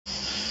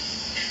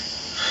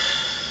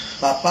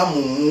Papa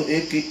Mumu,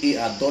 aka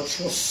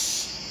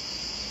adulterous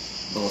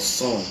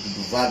son,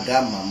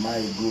 Vaga Mama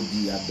Ego,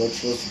 the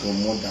adulterous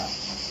godmother.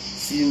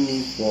 See me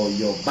for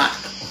your back.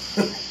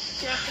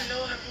 Yeah,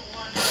 hello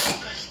everyone. How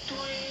you guys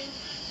doing?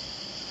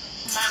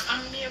 My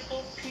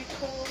amiable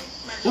people.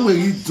 Who are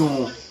you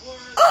doing?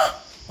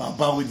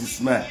 About with this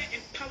man.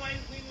 Empowering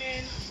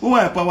women. Who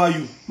empower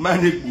you?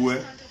 Man, it boy.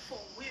 For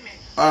women.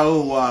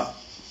 Oh wow.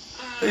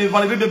 Hey,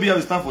 Valerie, baby, I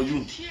will stand for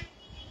you.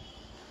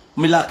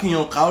 Me like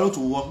your car to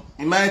work.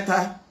 In my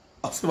time,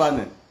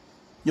 I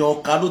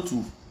your car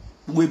to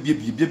we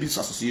baby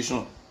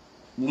association.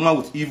 Woman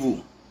with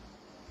evil.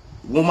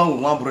 Woman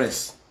with one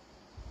breast.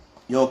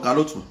 Your car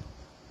to.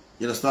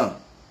 You understand?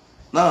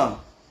 Now.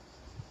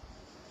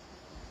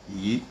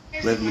 Yeah,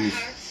 red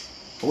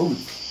minutes. Oh, with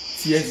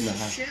tears in the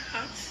heart.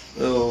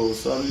 Oh,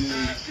 sorry.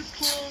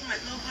 People, my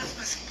lovers,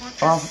 my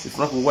supporters. Ah, it's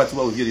not what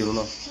we hear, you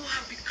know. Who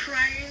have been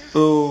crying.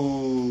 Oh.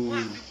 Who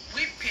have been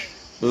weeping.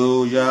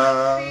 Oh,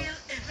 yeah. I feel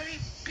a very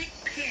big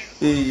pain.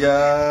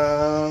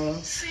 Yeah.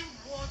 Seeing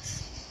what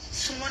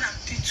someone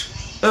have did to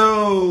me.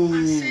 Oh.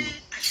 And say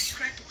I should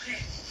cry to her.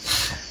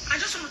 I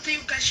just want to tell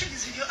you guys, share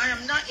this video. I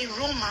am now in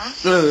Roma.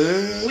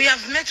 We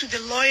have met with the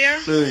lawyer.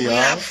 Yeah. We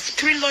have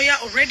 3 lawyers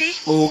already.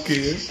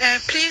 Okay.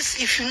 Please,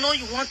 if you know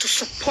you want to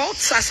support,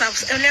 as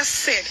I've earlier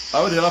said,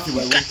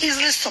 you can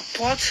easily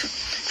support.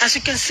 As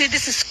you can see,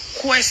 this is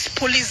Quest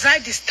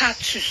Polizai the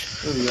status.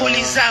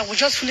 Polizai. We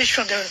just finished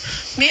from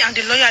me and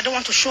the lawyer. I don't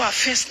want to show our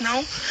face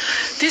now.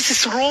 This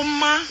is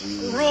Roma.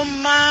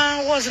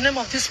 Roma. What's the name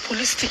of this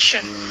police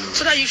station?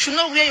 So that you should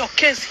know where your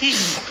case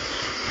is.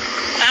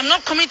 I'm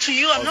not coming to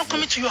you. I'm not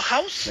coming to your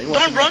house.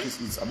 Don't run.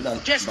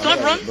 Yes,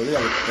 don't run.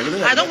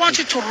 I don't want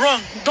you to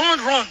run.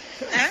 Don't run.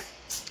 Eh?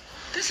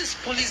 This is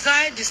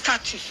Polizai the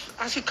status.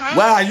 As you can.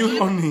 Why are you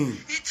running?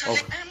 I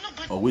am not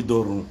going. Oh, we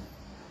don't run.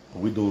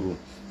 We don't run.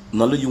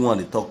 Now you want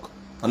to talk.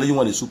 I know you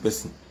want to sue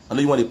person. I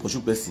know you want to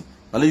pursue person.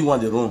 I know you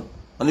want to run.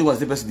 I know you want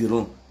to say person they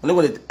run. I know you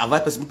want to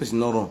avoid person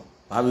not run.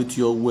 I have it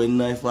your when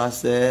if I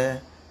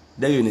say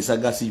there you in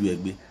saga see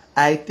you.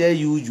 I tell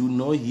you, you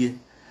know here.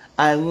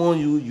 I want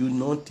you, you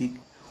not take.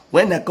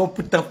 When I come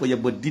put up for your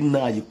body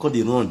now, you call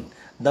the run.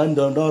 Don't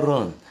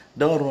run.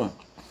 Don't run.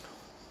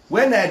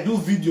 When I do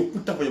video,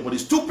 put up for your body,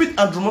 stupid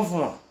and drama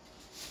for one.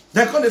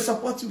 They call they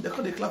support you, they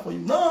call they clap for you.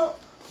 No,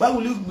 why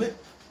will you be?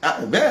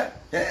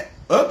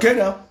 Okay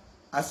now.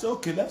 I said,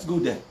 okay, let's go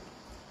there.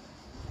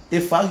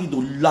 If I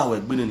do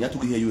loud, you have to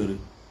hear you.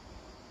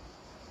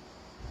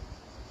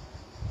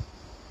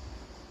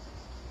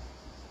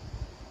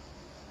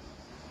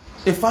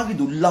 If I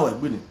do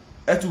loud, you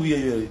have to hear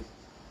you.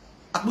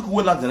 I think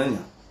we like the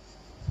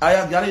I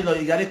have got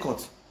it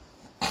caught.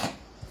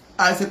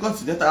 I say,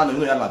 consider I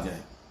know you are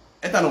there.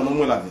 I don't know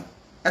more there.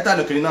 I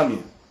don't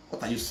know.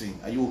 What are you saying?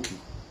 Are you okay?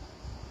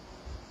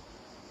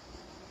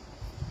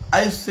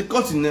 I say,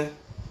 continue.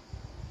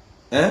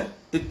 Eh?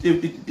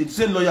 It's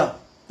a lawyer.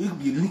 It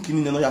be linking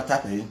in another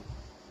type of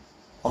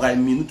or I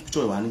minute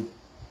picture one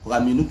or I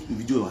minute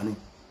video one.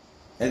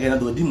 Again, I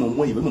do a demon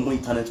more, even more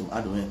internet to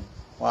add on.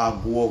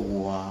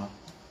 Wow,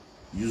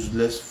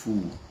 useless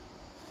fool.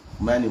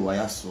 Many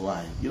wires so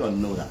why? You don't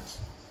know that.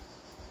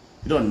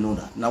 You don't know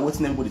that. Now what's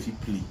anybody if you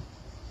play?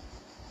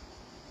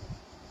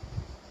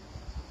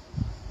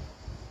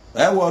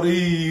 Don't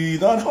worry,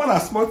 don't want a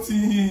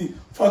smarty.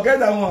 Forget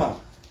that one.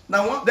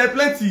 Now there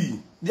plenty.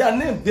 Their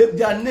name,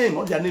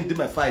 or their name, they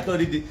might fight. They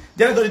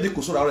already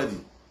Kostora already.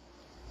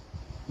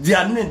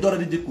 Their name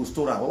already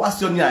Kostora.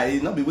 What's your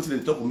name? Not be waiting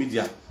to talk with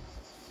media.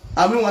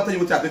 I mean, what are you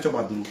with attention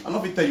about? I'm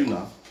not going to tell you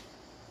now.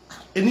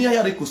 Any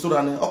other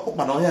Kostora, or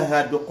but I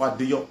had what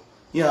they are.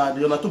 Yeah,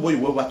 you're not to boy you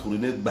were to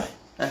renate by.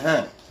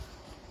 But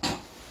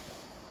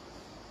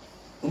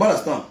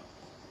understand.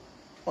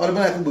 All the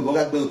man I could be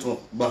got built on,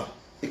 but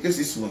a case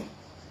is one.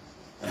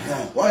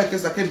 Why a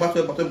case I came back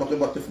to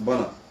for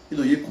banner. You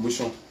know, your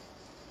commission.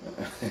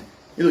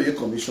 You know, your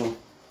commission.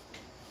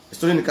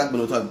 Story in the cat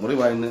below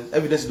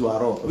evidence to our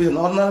raw.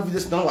 Not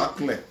evidence now are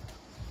clear.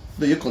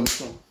 The your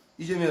commission.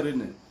 You may read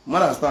it.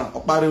 Man, understand.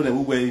 Or parry in a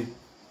way.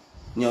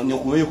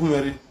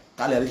 You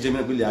Kale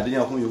Jimmy Billy, I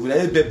didn't know you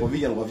will be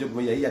provision of your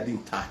way. I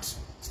didn't touch.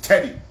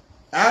 Steady.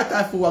 I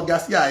time for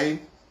Garcia, eh?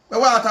 But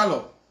what I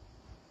tell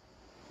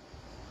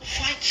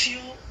fight you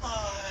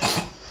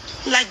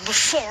like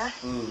before.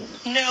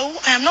 No,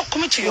 I am not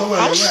coming to your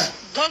house.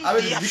 Don't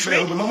be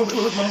afraid.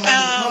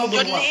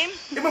 Your name.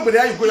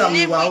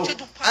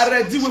 I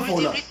read you for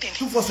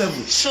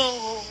 247. So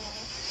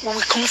when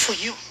we come for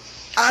you.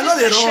 I know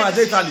they don't have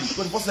data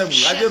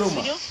 24/7. I did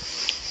Roma.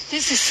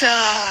 This is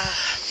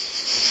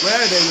where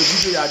there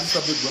is video I just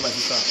update my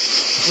sister.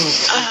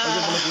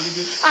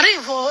 I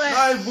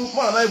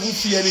don't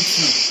see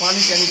anything.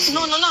 Panic anything.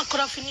 No, I could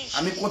have finished.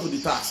 I'm equal to the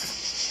task.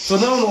 So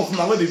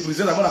now when they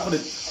present, I'm gonna put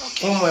it.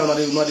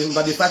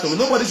 They fight for me.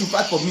 Nobody should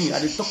fight for me. I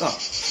did talk now.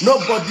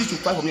 Nobody should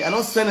fight for me. I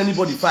don't send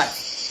anybody fight.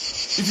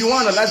 If you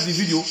want to analyze the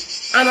video,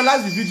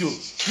 analyze the video.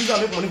 You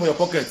can make money for your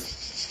pocket.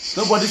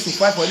 Nobody should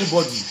fight for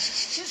anybody.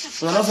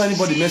 So I don't send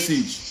anybody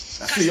message.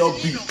 I say you'll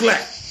be clear.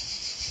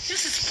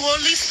 This is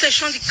police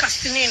station, the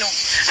Castinino,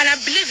 and I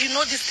believe you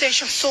know this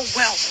station so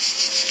well.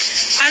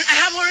 And I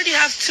have already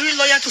have 3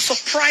 lawyers to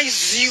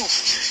surprise you,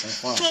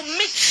 to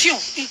meet you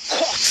in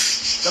court.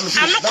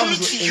 I'm not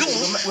coming to you.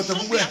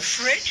 Don't be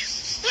afraid.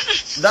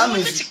 That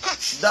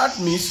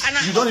means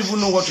you don't even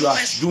know what you are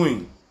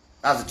doing.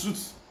 That's the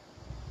truth.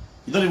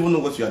 You don't even know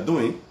what you are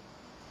doing.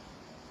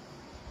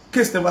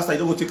 Case never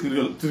started. You don't go take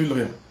 3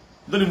 lawyers.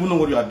 You don't even know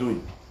what you are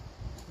doing.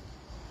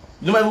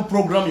 You don't even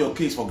program your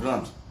case for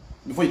grant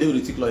before you do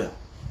the take lawyer.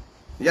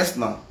 Yes,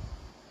 now.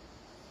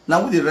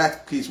 Now with the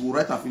right case, we'll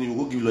write and finish.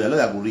 We'll go give lawyer.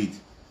 Lawyer will read.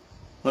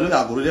 No,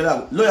 lawyer will read.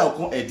 Lawyer will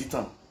come edit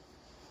them.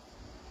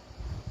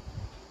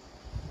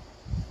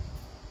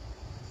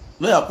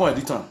 Lawyer will come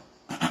edit them.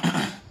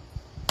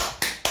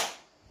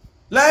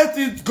 Let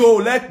it go.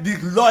 Let the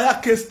lawyer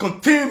case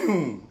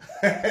continue.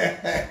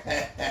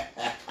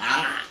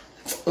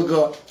 Oh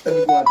God, let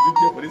me go and drink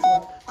here for this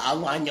one. I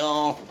want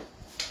you.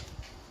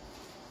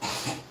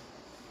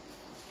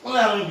 Come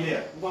on,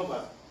 here. Come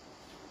back.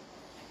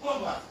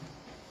 Come back.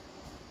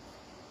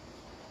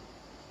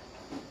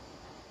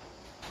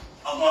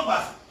 Come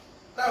back.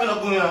 I'm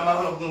not going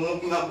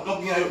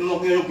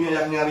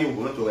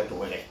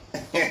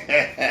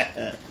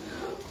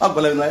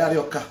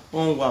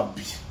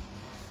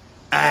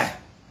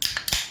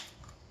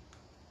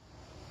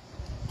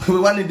we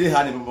want the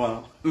honey,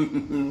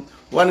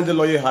 one the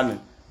lawyer honey.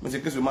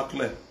 Mr. Kiss with my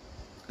clear.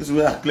 This is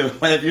where I clear.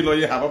 Why have you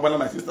lawyer have one of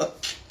my sister?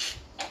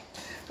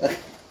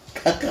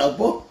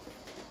 Kakabo.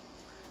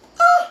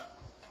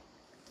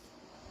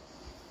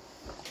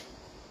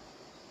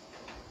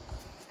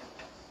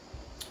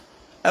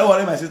 I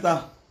worry my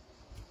sister.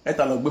 I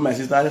tell you, my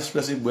sister, I'm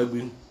stressing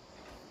baby.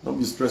 Don't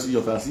be stressing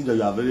your fancy that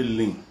you are very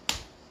lean.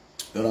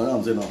 You know what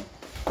I'm saying now?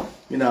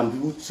 You know,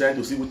 people trying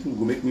to see what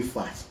will make me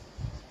fat.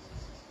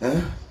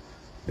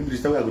 Maybe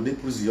this time I go to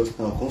prison just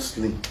now, come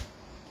slim.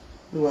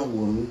 You are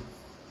one.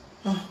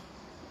 Ah,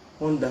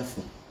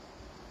 wonderful.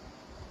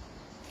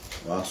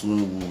 That's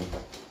one.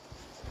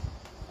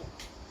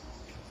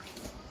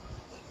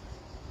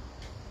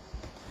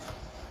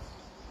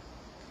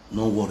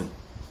 No worry.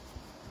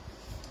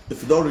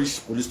 If you don't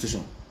reach police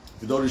station,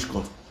 if you don't reach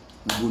court,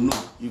 we will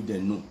know if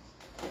they know.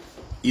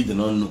 If they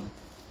don't know.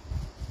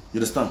 You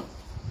understand?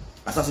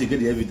 As soon as you get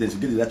the evidence, you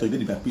get the letter, you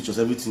get the pictures,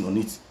 everything on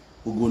it,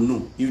 we will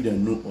know if they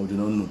know or they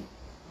don't know.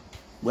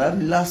 Why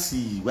relax?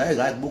 Why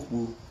write book?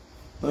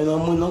 Play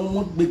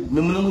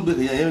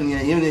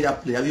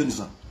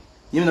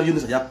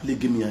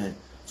game here.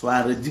 So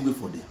I ready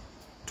for them.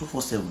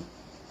 247.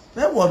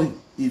 Don't worry,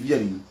 Ivie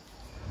Eriyo.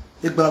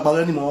 Take back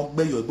any more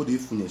by your body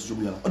funny. So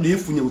we are. Or the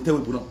funny will tell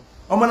you.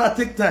 I'm gonna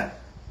take time.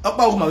 Up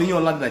by my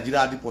in land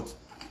Nigeria deport.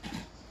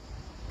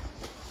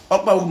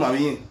 Up by my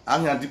in,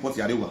 I'm gonna deport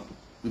Yarewa.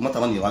 We must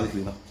have money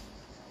cleaner.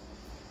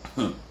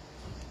 I'm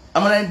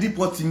gonna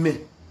deport me.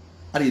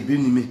 I did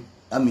bring me.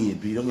 I mean,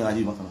 be don't get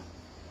matter.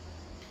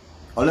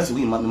 Unless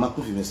we mark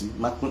confiance,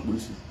 mark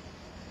police.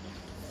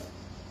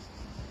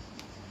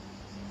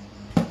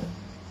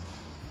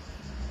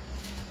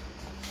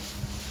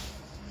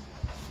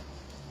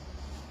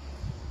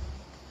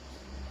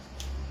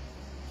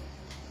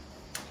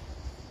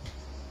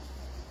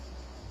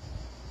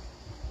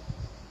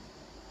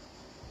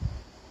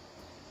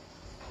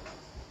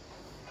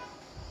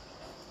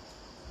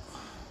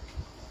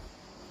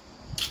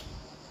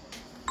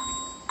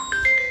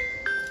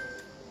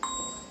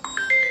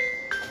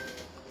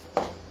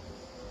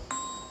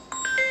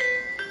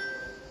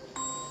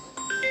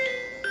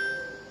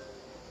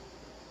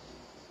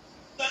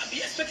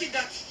 Expecting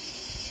that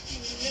you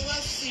will never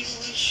see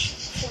wish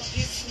for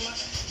this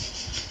matter.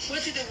 What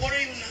did the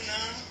worry you nana?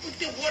 What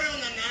did the worry you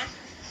nana?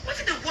 What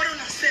did the worry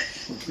on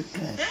herself? What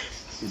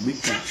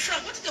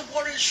did the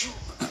worry you?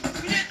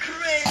 You dey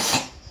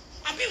crazy.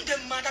 I mean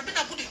the mad. I mean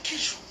I go to kill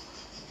you.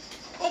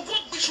 Oh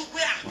God, be you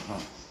where?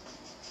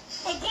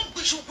 Oh God,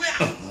 be you where?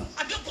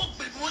 I don't go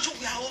be you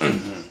where.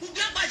 You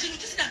get imagine you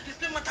just that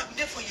play matter be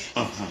there for you.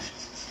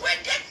 Where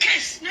the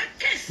case? No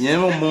case. Yeah,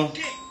 mama.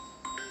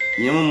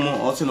 Yeah,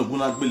 mama. Also, no good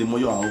not Billy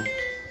Moyo.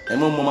 And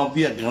mama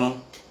be a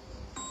grand.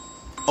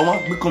 Oh,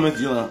 my big comment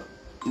you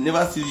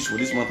never see this for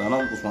this matter.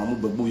 Now because my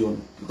move baby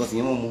because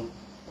yeah, mama.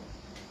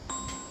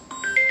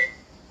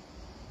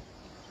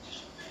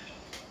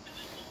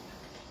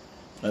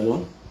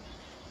 Hello.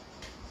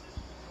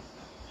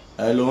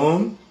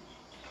 Hello.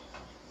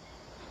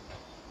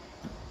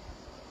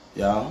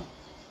 Yeah.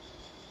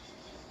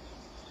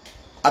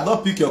 I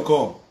don't pick your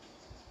call.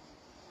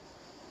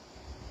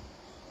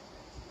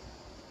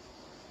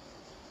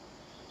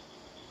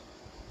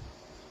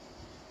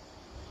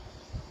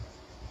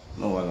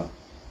 No, voila.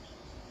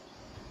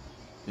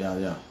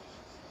 Yeah.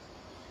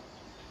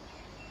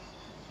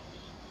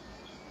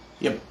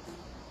 Yep.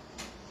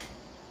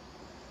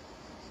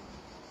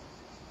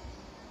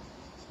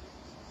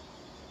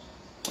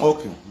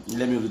 Okay,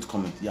 let me read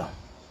comment. Yeah.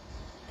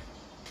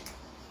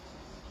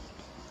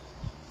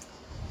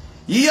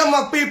 Yeah,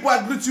 my people,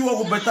 I greet you all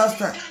with better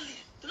style.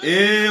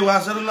 Eh,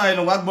 was I don't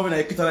know what Bobby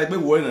and Kita like big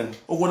winner.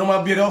 Oh, what am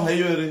I being out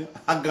here?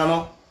 I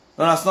cannot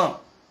understand.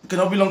 You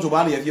cannot belong to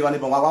Bali if you want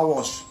to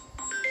wash.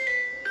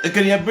 It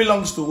can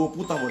belongs to go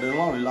put up with the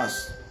one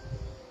relax.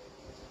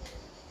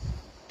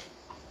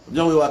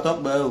 John, we were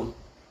talking about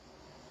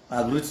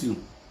I greet you.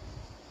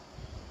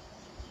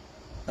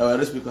 I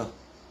will speaker.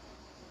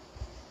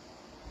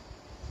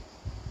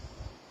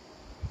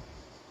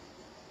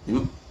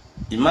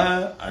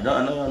 Ima, I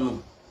don't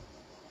know.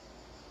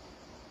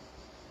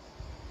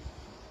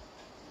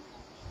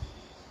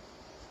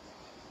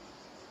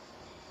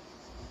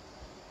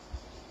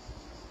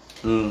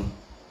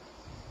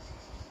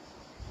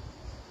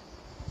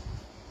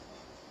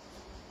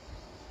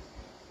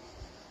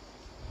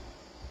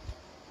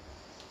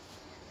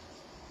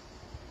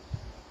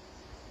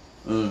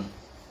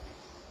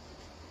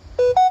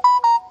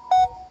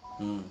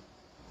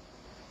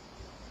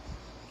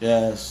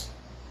 Yes.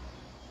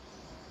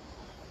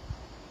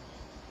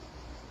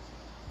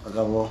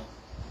 Acabou.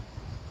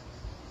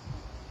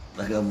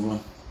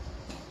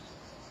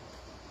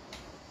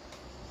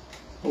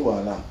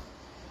 Voilà.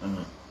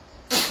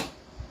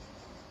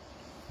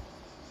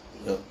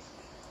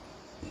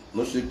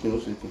 No shaking, no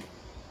shaking.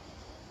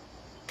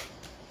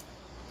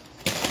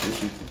 No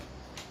shaking.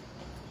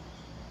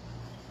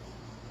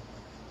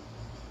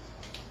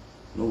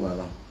 No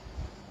voilà.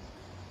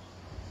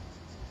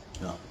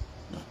 Yeah.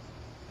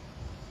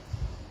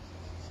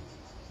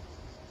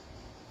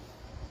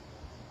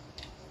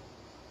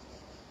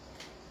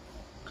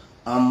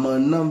 I'm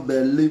an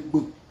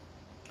unbelievable.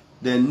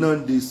 They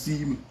none they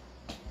see me.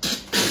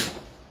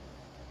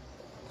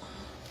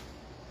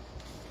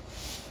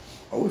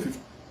 I will 50.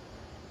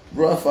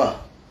 Brafa.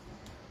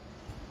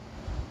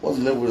 What's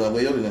the level of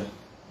where you're in there?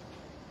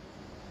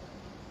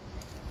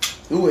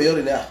 Who are you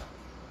in there?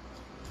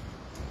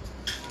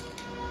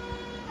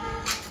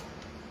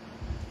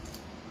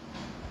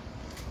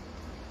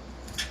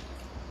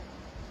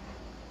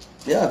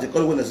 Yeah, they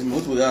call when I see me.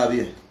 What we have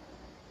here?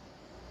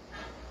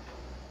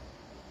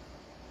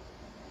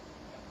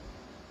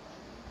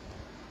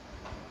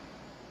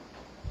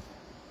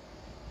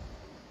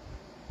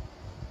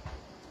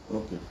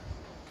 Okay.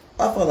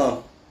 After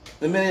that,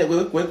 the many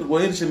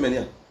where is the many?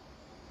 Okay,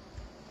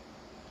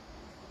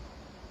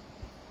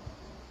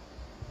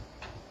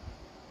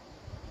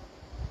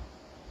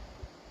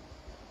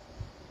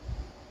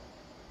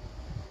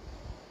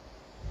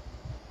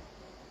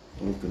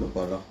 no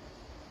problem.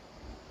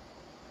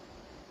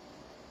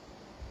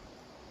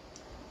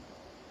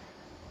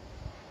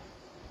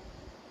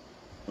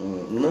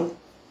 No,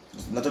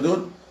 not to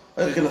do.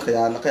 I can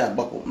nakaya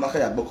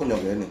bako nyo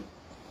gani.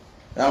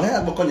 Ang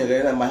hay bako nyo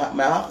gani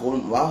may ako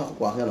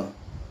kuha ka no.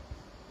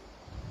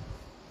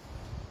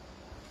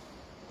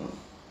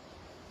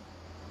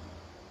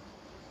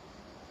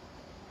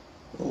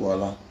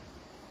 Voilà.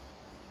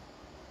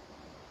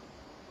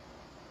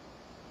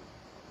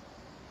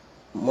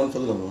 Mon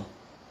fagdo mo.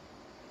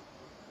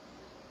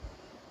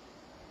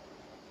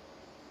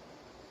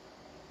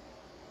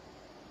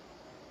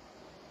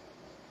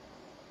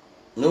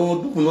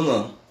 No, do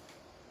no.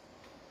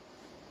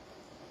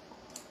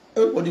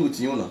 Everybody with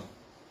you now.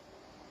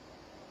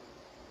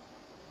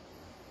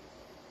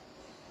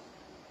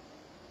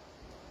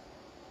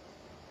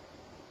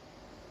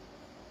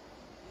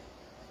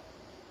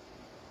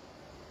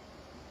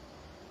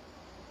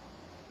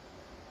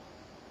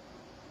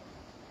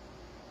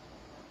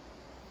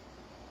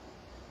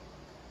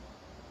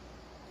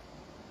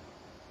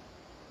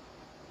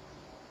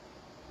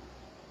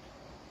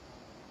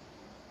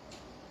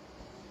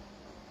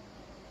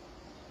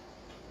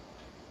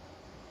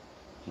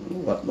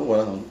 No,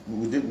 what?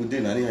 We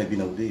did. Nani have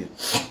been out there.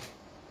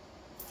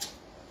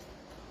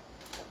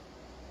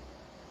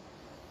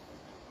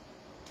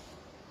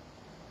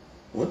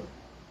 What?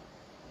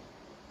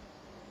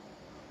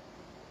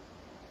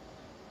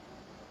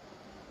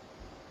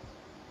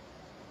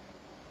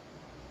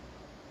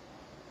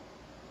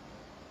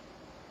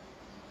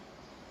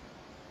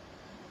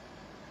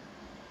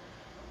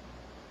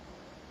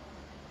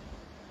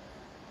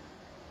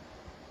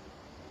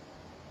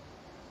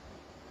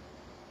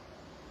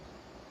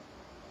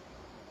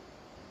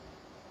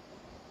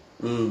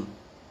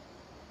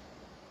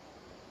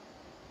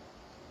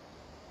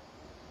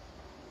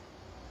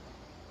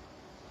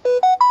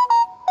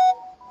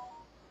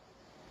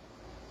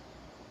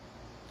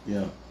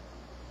 Yeah.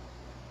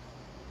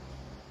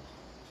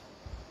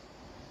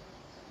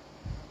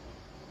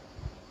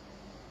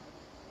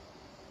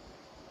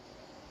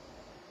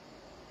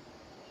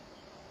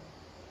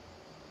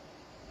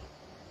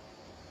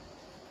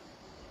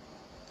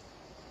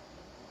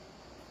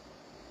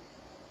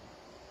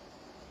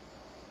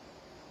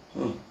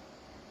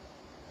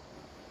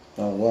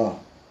 Oh wow.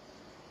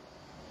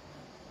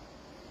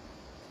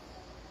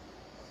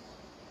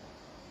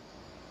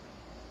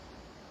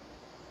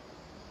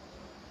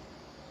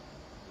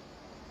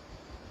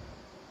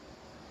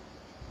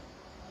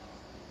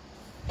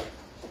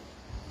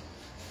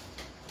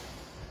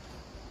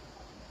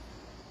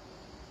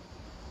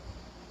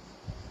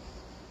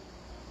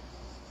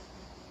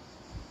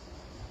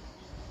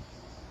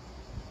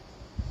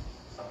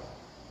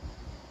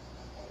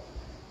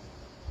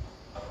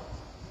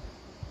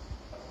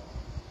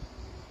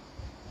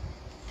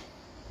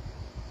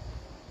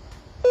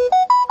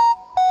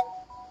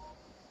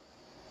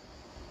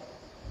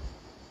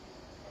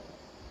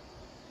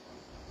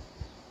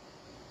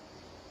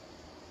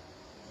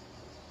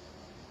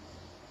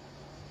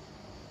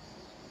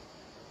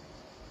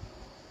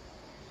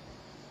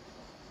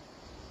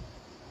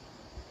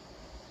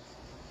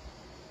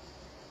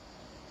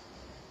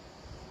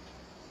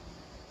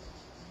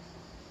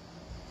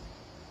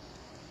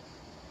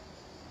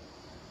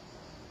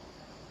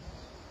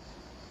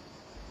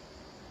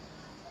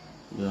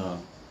 Yeah.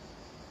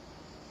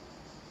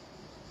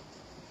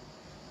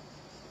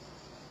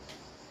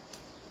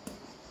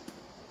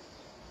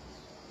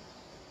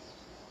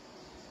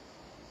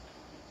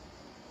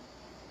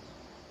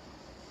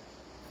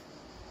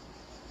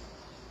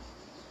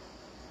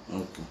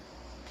 Okay.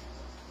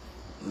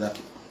 That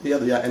yeah,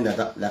 they are ended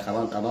that like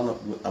around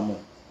ammo.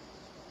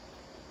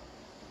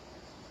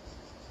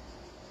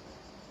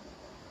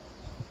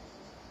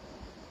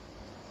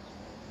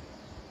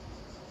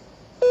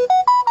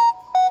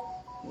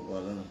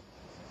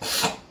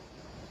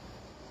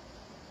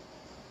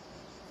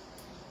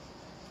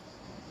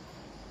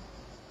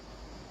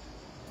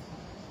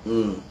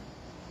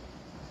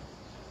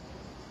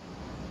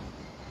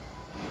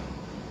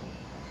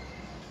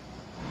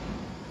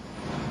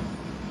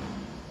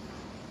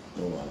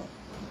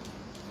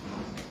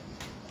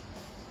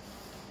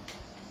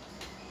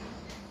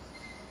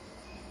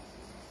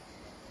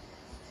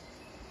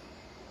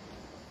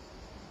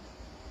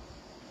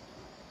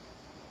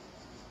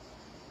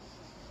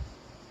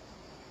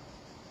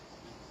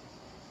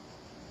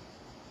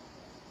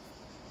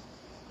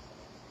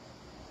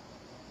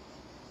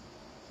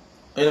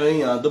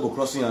 Any double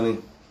crossing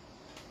and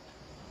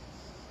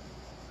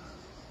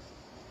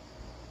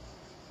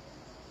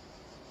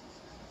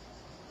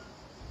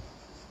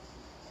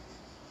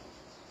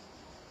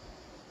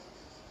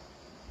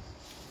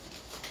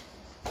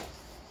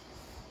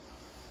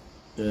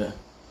yeah.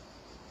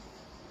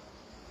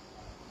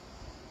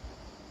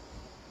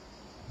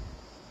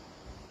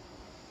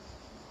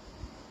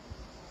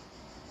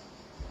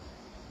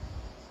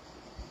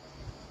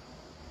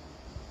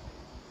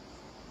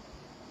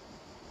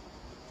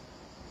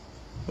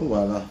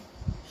 Voilà.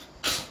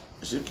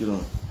 Check it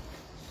on.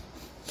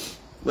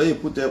 Where you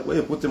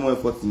put more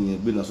effort in your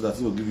business so that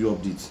he will give you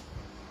updates.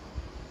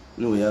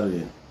 You know where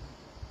you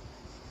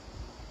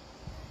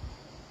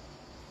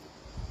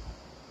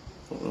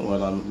are.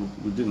 Voilà,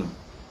 we didn't.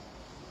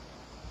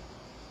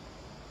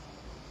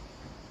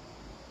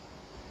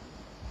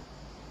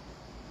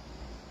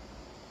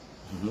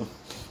 No.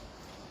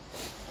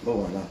 Oh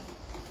voilà.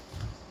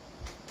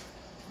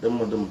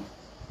 Dem.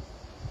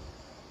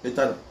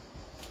 Later.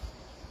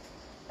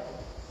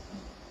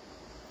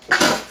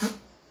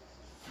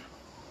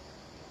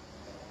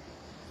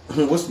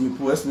 What's me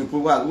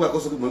pool? Why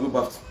also go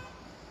back?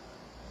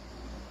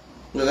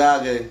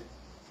 Again.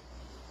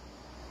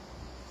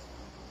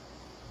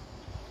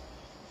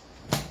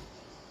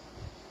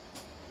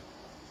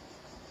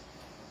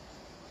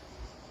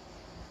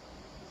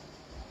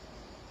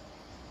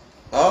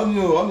 I'm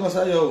gonna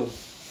say yo.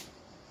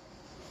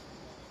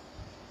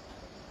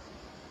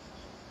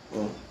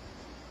 I'm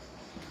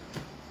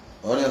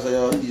gonna say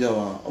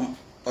yo.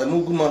 I'm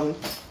no good man.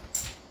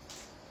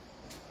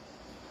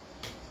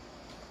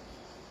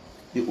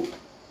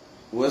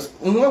 Was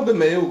uma be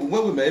meio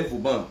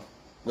fuban.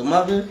 The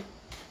mother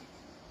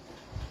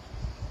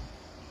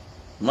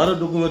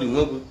document the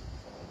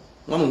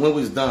one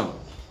is down.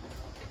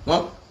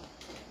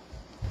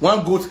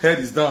 One goat head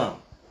is down.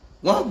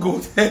 One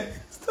goat head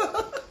is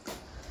down.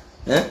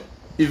 Eh?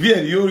 Ivie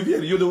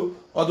Eriyo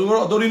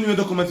although new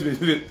document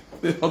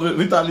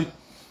Italy.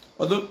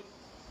 Although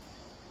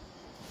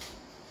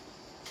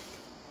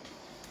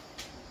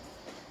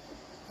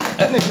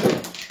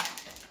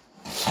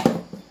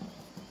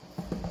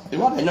if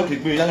what I know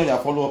keep me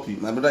young follow up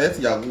my brother yet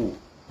ya go.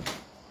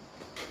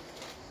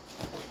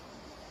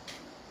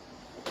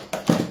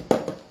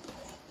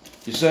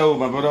 You say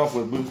my brother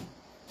for boom.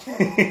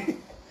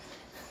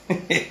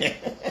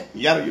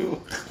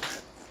 You.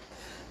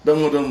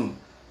 Don't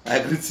I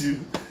greet you.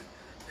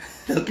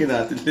 Okay,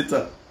 now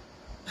later.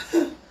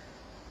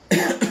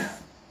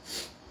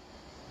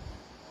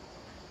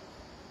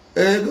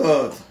 Hey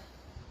God.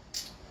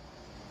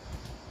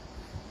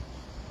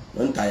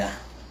 Don't tire.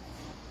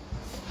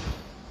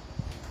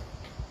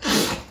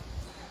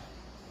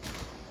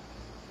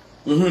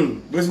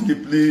 What's the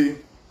play?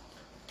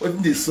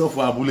 What's the surf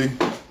for Abule?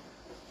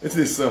 What's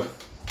the surf?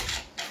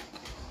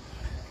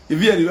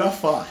 If you are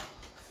far,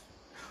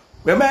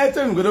 where my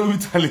time go to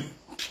Italy?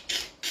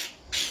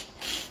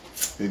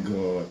 Hey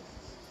God.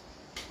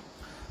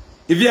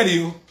 If you are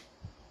you,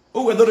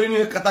 who we don't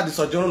really cut the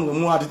sojourn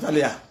when we are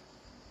Italy?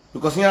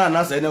 Because here and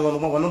now say no,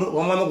 we're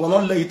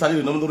not let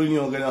Italy. No,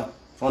 no,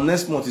 from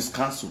next month is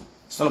cancelled.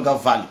 It's not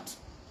got valid.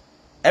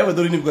 We're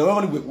going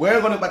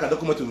to back a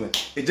document to me.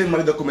 A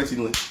general document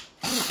in it.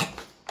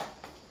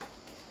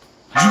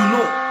 You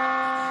know,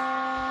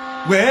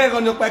 we're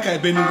going to back a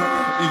Benin.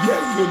 If you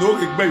know,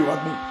 it's very well.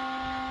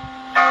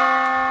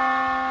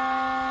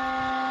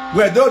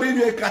 We're doing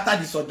a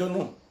Qatar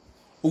sojourn.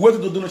 We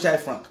want to do no shy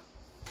frank.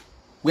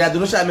 We are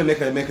doing no shy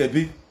make a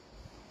bill.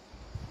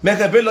 Make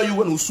a bill you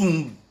want to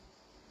soon.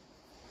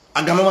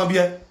 Agamama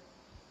beer.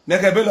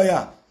 Make a bill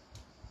ya.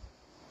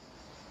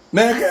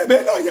 Make a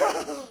bill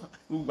ya.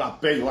 Who will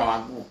pay you?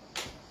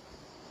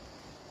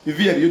 If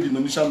you are the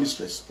Indonesia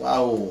mistress,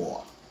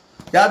 wow.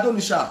 Ya don't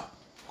nisha.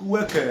 Who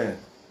work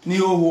ni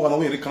who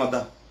are in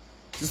Canada.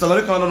 Sister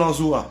Canada no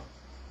zua.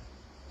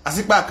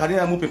 Asipa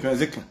career mu pepe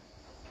zeka.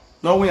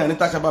 No we are not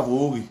touch about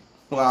Ogi.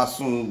 No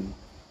asun.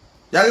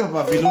 Yari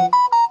Papa Vino.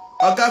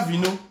 Oga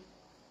Vino.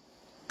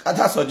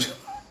 Kata Sojo.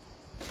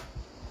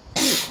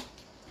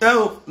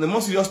 Oh, the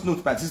most serious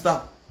note, my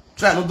sister.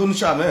 Try not don't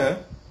share, man.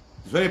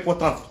 It's very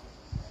important.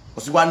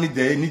 Because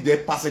you need the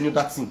passing you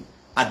that thing.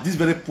 At this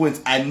very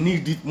point, I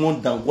need it more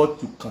than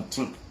what you can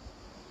think.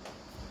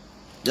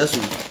 Yes,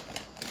 sir.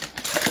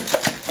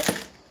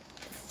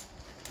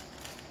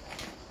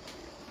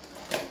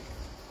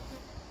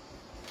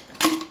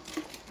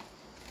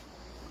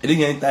 I didn't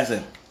get any time,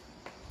 sir.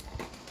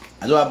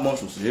 I don't have much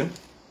to say.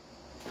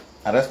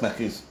 I rest my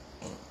case.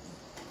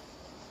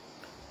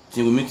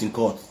 Till we meet in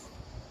court.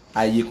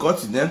 I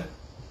cut it then.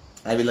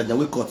 I will let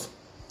them cut.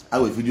 I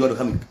will video to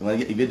come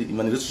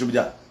in social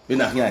media.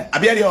 When I hear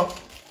Ivie Eriyo.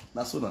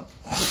 That's so now.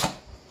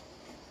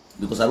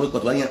 Because I will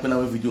cut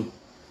one video.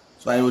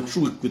 So I will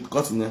through with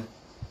cutting them.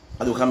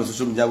 I will come in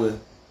social media with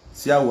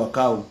see how work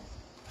out.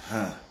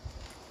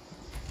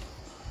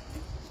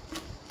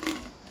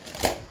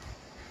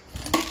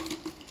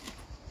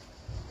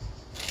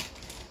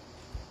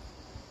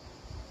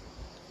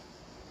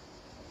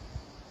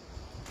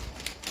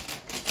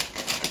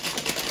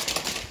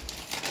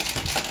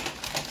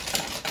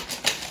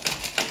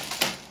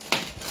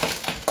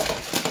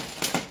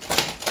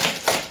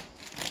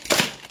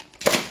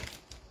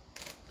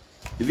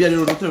 If you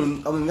are not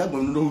going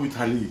to know with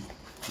Ali,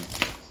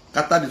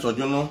 Kata the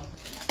Sojourner,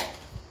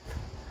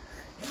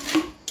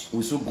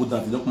 we so good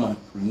that we don't come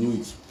renew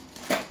it.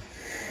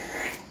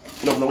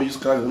 You don't know what you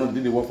scratch, not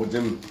did the work for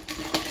them.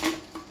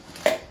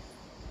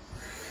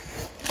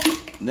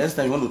 Next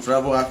time you want to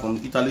travel out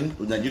from Italy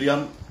to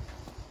Nigeria,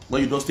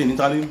 where you don't stay in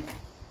Italy,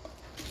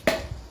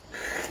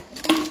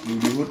 you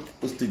will be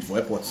hostage for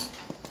airports.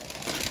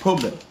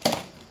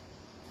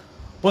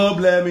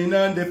 Problem in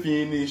the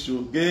finish,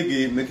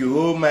 gege, make you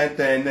hold my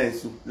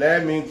tenants.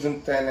 Let me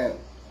drink tenant.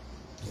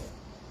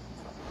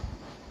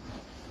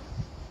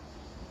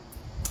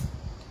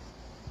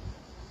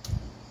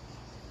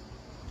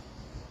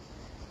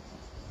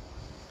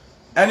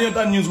 Any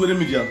other news with the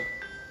media?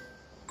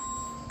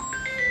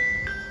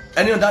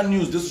 Any other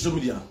news, this social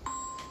media?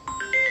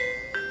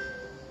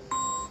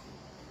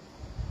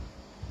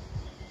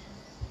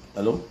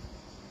 Hello?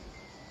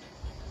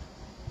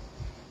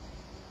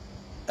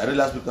 I read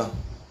last speaker.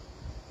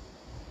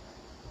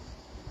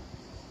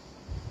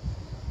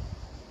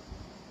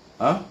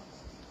 Huh?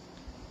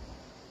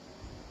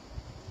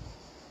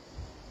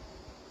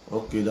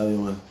 Okay, that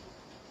way.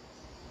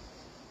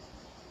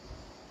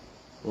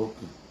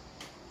 Okay.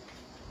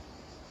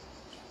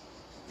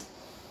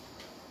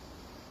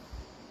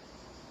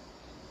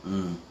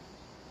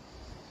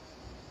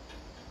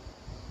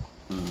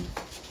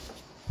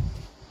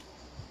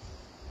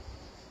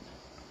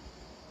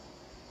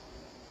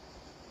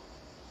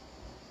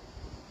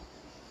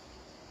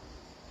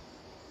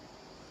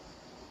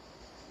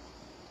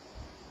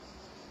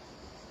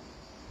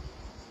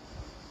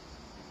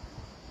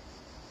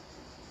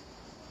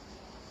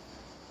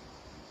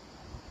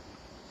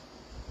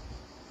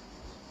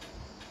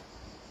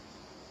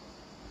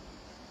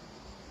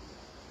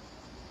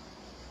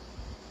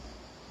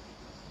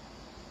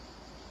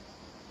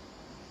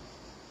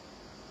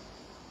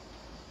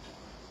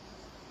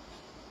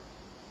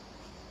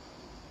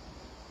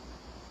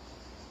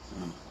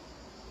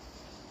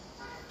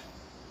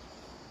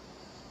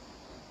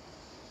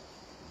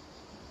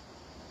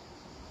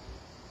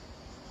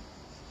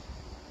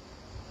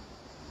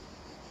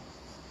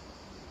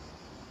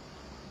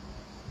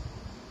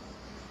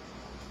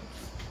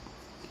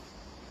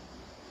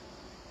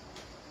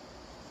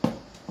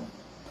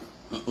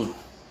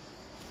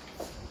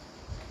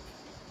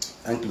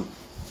 Thank you.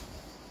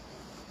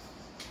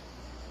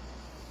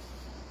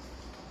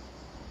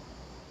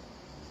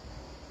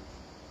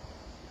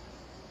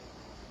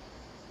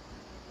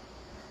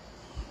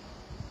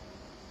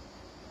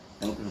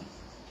 Thank you.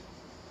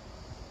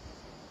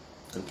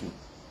 Thank you.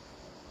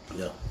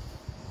 Yeah.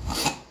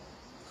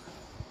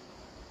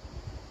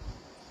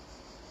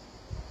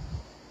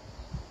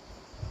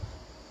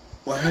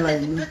 What hell are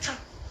you?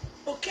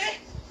 Okay.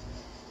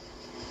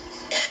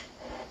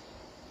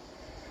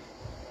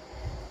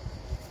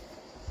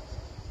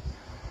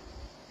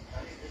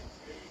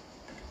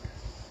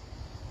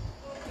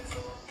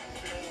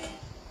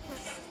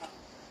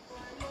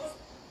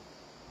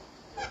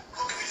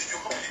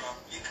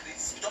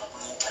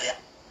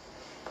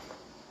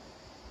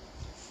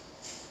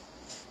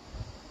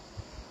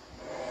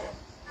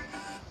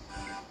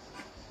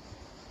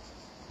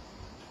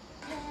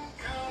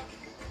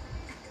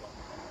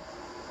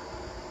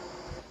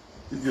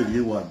 If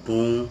you were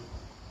doing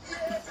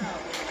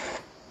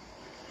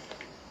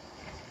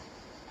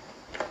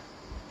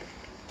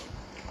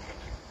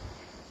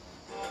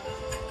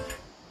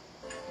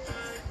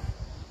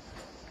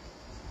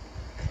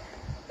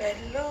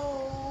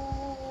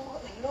Hello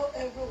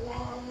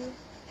everyone.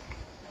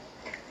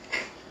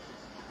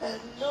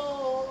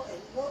 Hello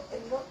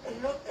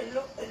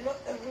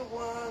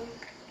everyone.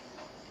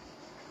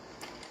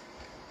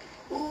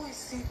 Who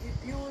is in the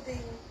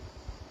building?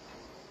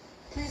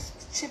 Please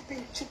chip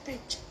in.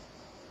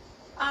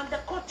 And the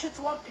court treat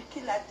one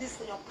picky like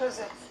this in your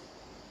presence.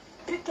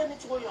 pick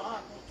anything where your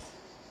hand needs.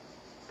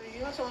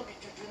 You also want to be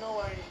juju, no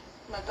worry,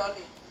 my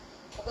darling.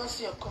 I don't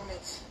see your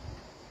comments.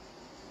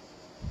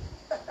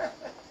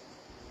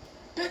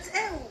 But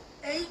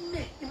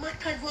me, you might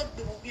tell you what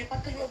they will be, you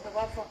might tell you what they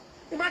will be,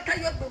 you might tell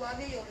you what they will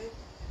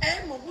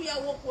be, we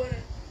are walk with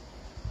it.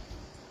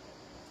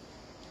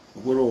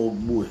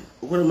 Old boy,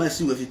 what am I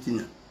seeing with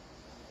it?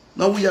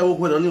 Now we are walk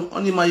with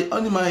only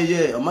my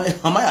year, my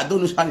I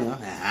don't know shiny.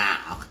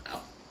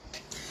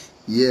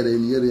 Here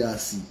and here I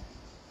see.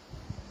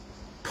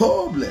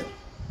 Problem.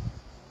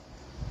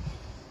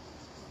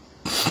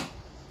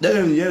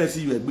 Then here I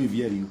see you at Ivie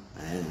Eriyo.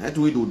 I had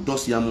to wait to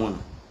dust yam one.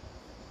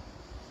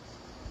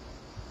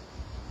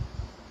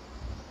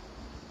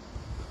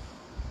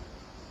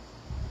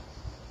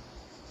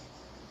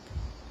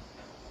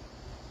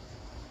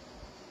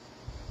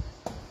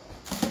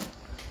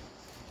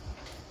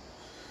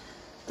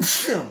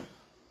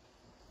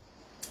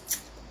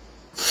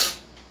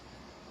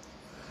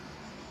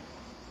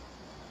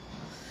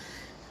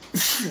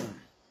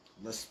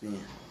 Let's spin.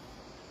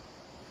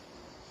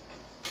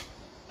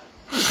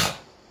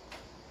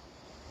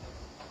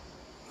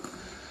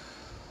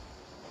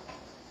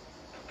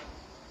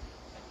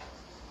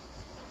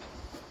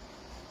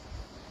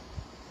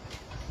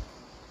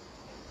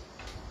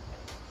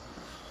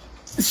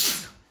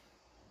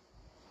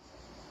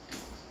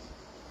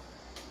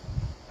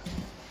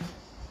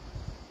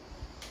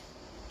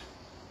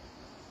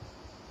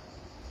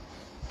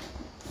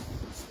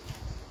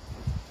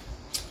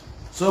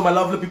 So my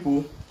lovely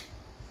people,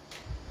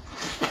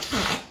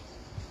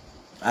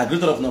 I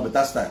greeted up now, but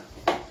that's time.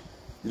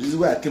 The reason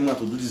why I came out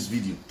to do this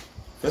video,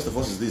 first of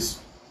all, is this: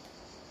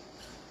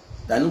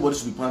 that nobody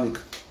should be panic.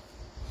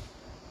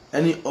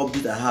 Any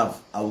update I have,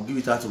 I will give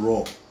it out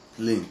raw,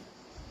 plain.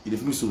 You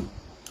feel me? So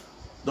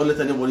don't let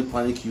anybody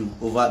panic you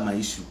over my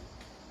issue.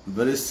 I'm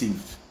very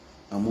safe.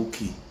 I'm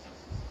okay.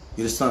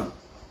 You understand?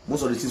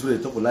 Most of the things where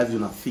they talk of life,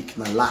 you are fake,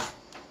 na lie.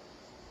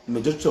 The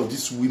majority of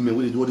these women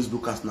when they do all these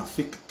broadcasts now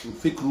fake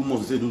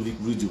rumors, they do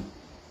video,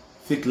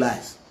 fake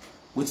lies.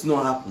 What's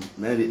not happen?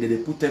 They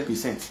put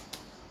 10%.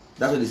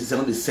 That's why they say I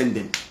know they send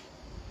them.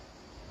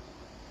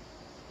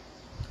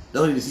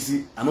 That's why they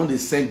say I know they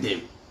send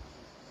them.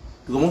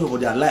 Because most of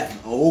their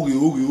life are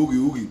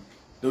oogie.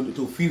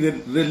 To feel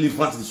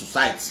relevant in the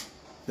society.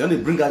 Then they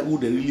bring out who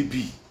they really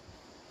be.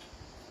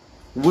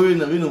 When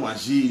you know my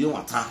G, you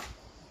want to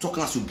talk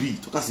as you be,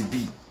 talk as you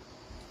be.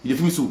 You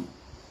feel me? So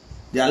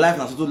their life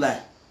is total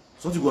lie.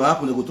 Something will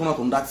happen, they go turn out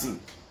on that thing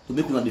to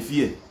make you the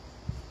fear.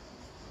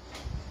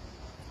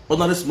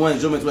 Ordinary small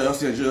enjoyment where I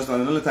just enjoy just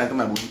another time to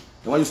my body.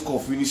 And when you score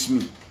finish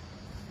me,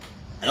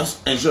 I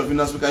just enjoy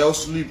finish because I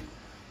just sleep.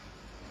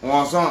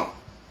 That's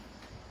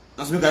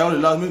because I only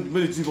allow me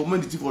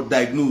the for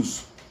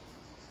diagnose.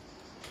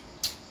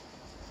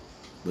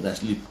 But I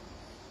sleep.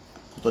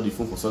 Put on the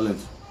phone for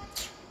silent.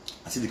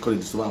 I see the call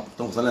it so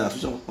put on for silent. I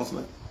switch on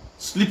silent.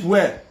 Sleep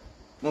where?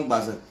 Not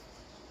bad.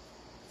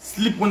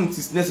 Sleep when it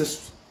is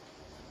necessary.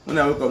 When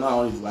I wake up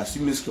now, I see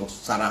Miss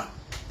Sarah.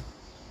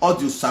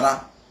 Audio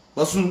Sarah.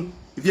 But soon,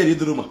 if you did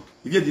the room,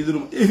 if you did the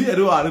room, if you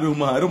do a room,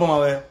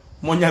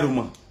 Monya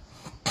room.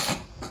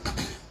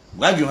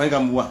 Why do you hang a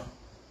mua?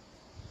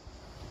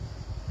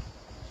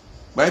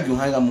 Why do you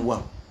hang a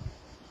mua?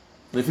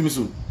 If you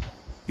soon,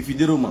 if you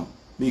did room,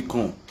 me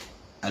come.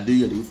 I do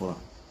you for her.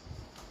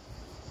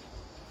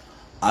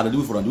 I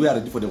do for her. Do I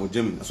do for them for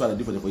Germany? That's what I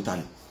do for them for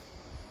Italy.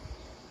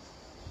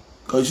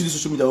 Because you see the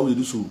social media, what we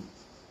do so.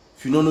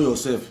 If you don't know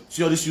yourself,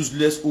 see all these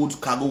useless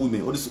old cargo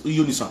women, all this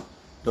unison,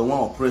 they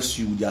want to oppress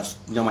you with their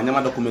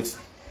nyama documents.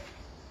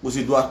 What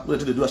they do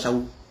a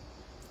show.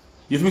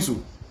 You feel me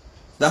so?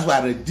 That's why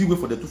I ready wait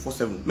for the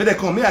 247. May they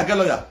come, may I get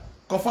lawyer?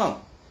 Confirm.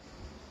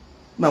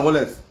 My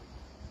wallet.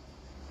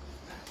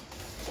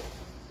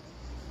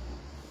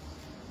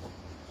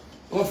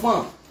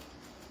 Confirm.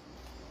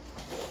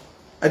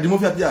 I did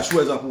not have show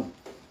example.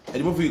 I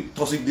did not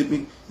toss it deep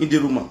in the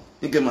room,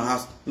 in get my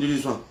house, do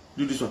this one,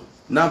 do this one.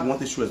 Now I want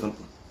to show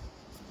example.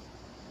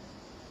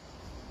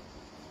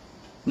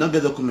 Now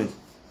get document.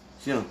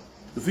 See,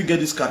 if you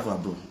get this card for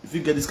abroad, if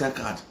you get this kind of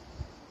card,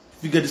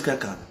 you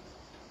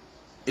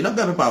not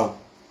get paper,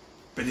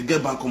 but you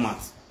get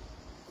bankomat,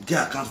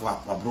 get account for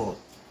abroad,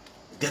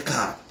 get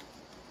card.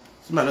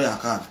 See my lawyer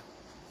card.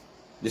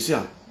 They see,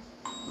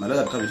 my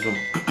lawyer card is from.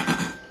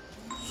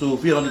 So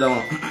if you don't do that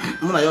one,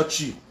 I'm not your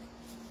chief.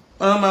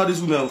 I'm not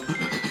this woman.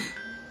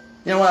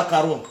 You want a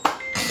car?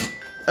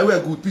 I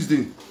wear good peace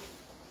day.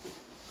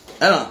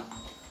 Ella,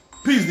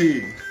 peace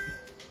day.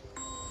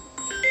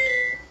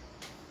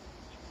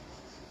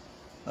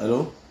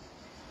 Hello?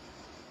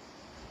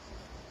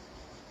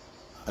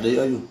 Are they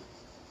hear you?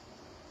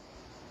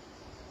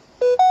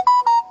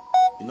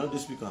 You're not the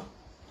speaker.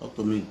 Talk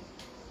to me.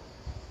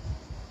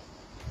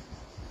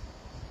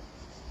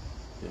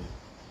 Yeah.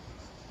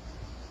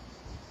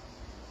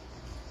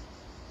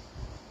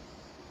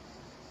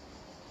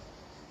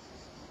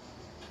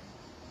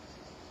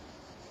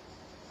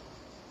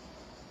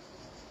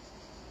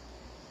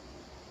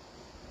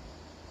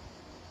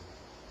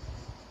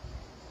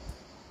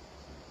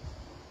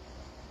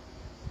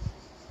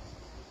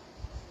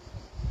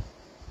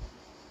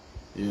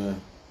 Yeah.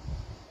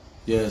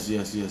 Yes.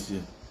 Yeah.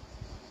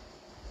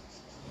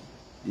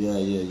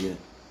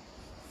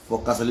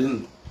 For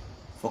Casalina.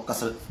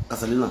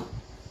 Casalina.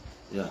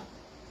 Yeah.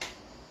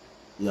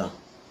 Yeah.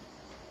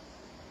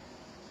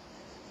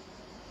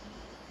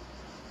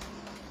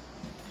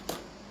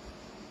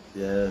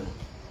 Yeah.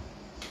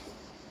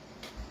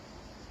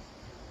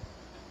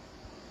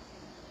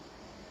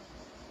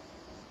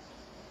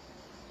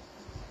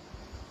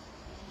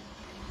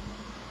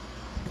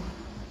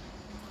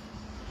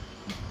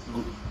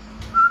 Good.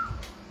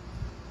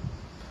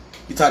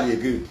 Italy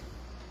again.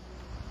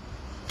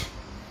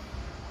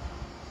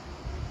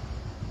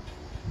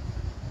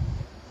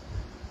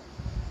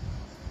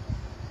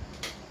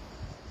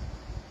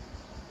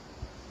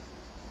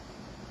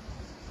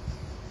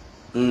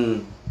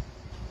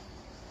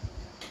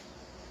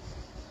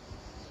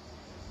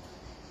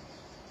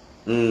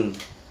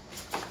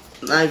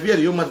 Now Ivie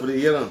Eriyo mad for the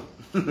year.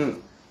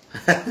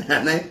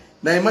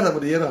 Now he mad for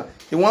the year.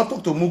 He want to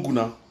talk to Mugu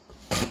now.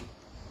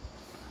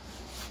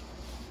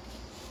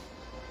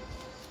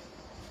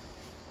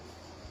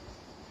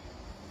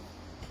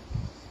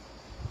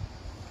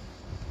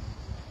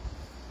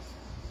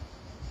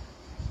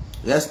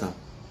 Yes now.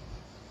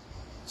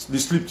 They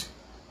slept.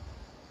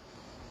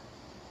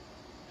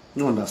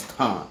 You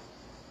understand?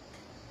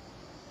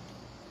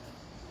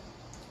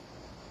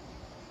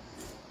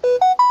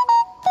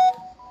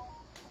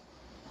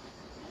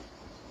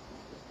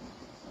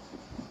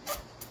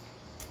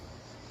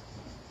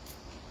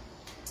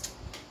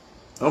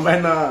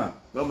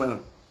 No man.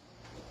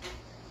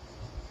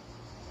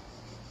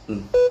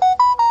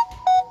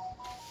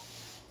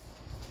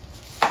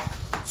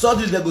 So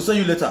this they go send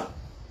you later.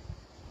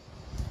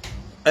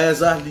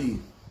 Exactly.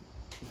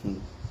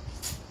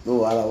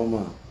 No, I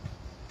woman.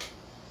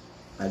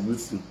 I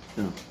miss you.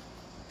 Yeah.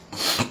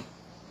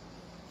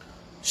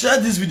 Share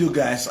this video,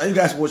 guys. Are you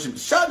guys watching?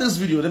 Share this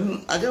video.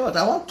 Then I get what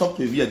I want to talk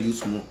to Ivie Eriyo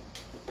tomorrow.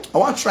 I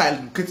want to try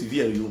and get Ivie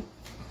Eriyo.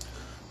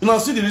 You know,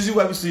 see the reason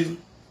why we see.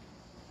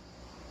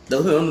 They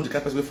don't know the kind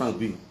of person Frank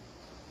being.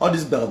 All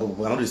this bell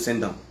I know they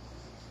send down.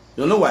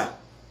 You know why?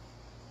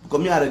 Because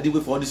me already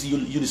wait for all this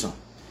unison.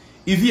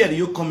 Ivie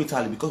Eriyo come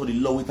Italy because of the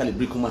law Italy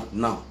break come out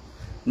now.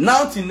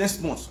 Now till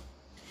next month,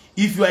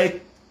 if you are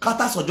a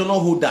Qatar sojourner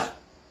holder,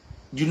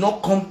 you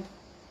not come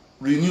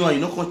renew and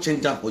you not come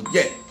change that for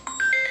yet.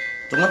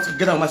 To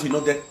get out of my you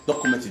not get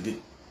document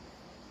again.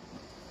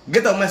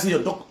 Get out of my say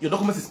your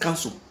document is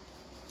cancelled.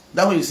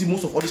 That's why you see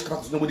most of all these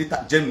crowds nobody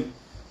Germany,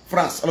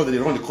 France, all of them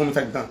they run the comment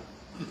like that.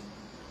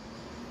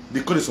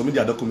 They call it submit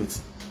their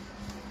documents.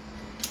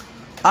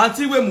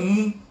 Until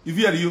when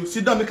Ivie Eriyo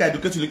sit down make I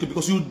educate you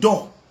because you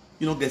don't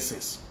get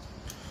sense.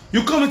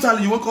 You come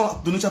Italy, you won't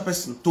come to neutral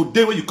person.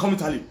 Today when you come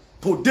Italy,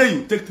 today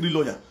you take 3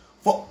 lawyers.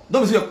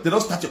 Don't say they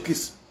don't start your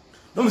case.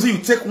 Don't say you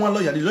take 1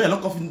 lawyer, the lawyer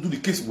not come to do the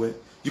case where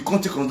you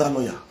can't take another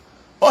lawyer.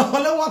 Or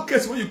only 1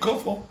 case when you come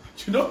for,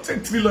 you don't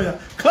take 3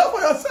 lawyers. Clap for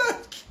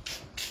yourself.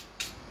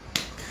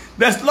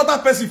 There's a lot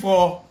of person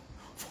for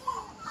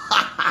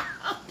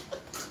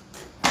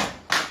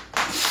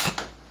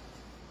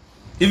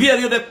Ivie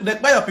Eriyo they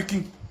buy your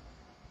picking.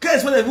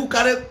 Case when they who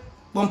carry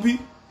bumpy,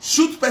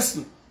 shoot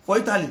person for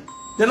Italy.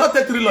 They not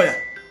take 3 lawyers.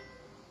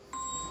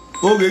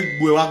 Okay,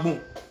 boy,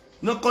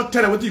 no can't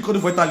tell what you call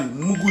for Italy.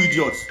 Mugu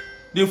idiots.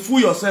 They fool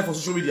yourself on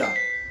social media.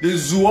 They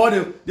zoo all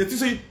they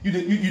say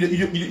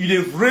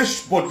you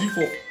fresh body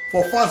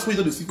for fans where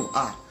you don't see for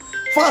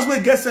fans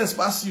where get sense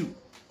past you.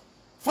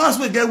 Fans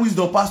where get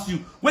wisdom past you.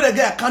 Where they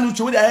get a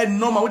canucha, where they head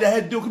normal, where they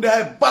head joke, where they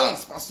head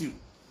balance past you.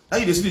 Now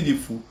you see they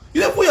fool.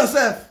 You don't fool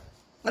yourself.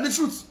 And the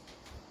truth.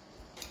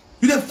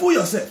 You don't fool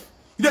yourself.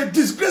 You don't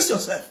disgrace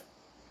yourself.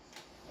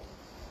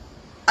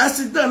 I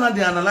sit down and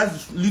they analyze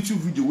this little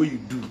video where you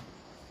do.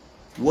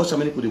 Watch how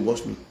many people they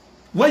watch me.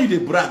 When you they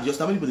brag, just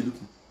how many people they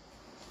looking.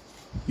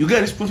 You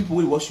get rich people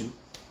will watch you.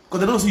 Because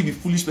they don't see you be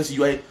foolish person.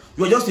 You are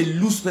just a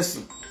loose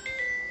person.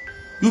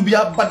 You be a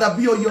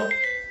badabi or yo.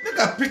 Make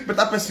a pick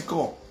better person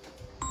call.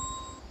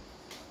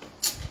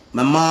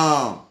 My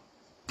mom.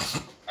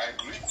 I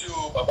greet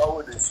you, Baba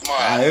with a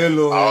smile.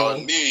 Hello.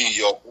 I'll be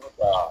your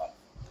brother.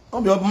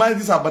 Come your mind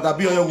this a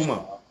badabi or your woman.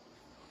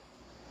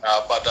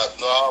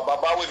 No,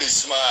 Baba with a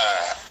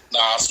smile.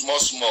 Nah,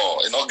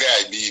 small. You know,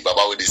 guy be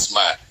Baba with a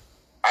smile.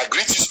 I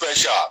greet you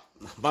special.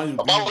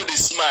 Baba with a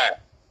smile.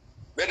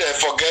 May they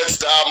forget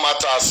that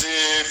matter.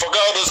 Say,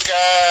 forget all those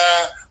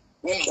guys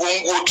who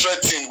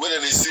threatening. When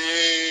they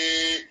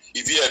say,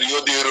 if you are Rio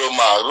de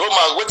Roma,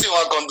 what do you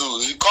want to do?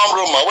 You come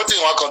Roma, what do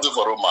you want to do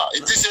for Roma?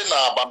 It is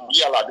na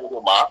Bambia de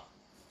Roma.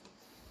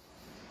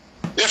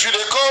 If you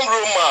dey come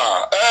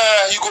Roma,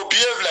 you go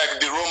behave like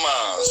the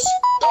Romans.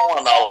 That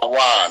one are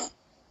one.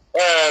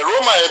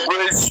 Roma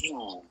embrace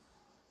you.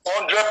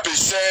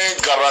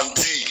 100%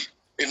 guarantee.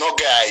 You know,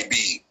 get IB.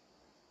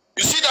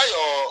 You see that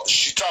your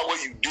shita what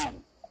you do.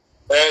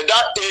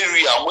 That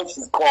area where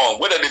you come,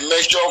 whether they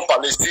mention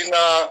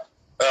Palestina,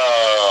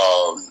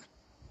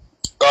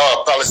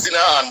 Palestina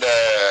and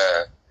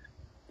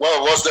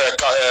what was the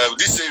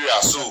this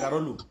area? So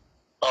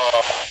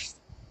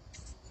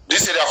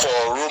this area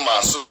for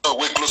Roma, so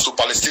we're close to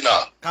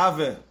Palestina.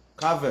 Cave.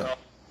 Cave,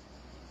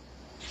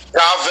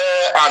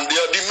 and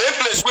the main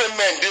place where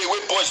men they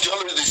where boys they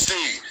always they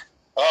stay.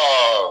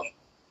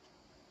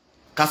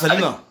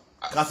 Casalina,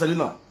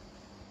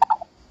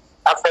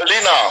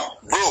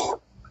 bro.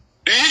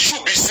 The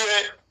issue be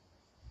say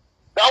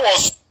that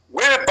was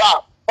way back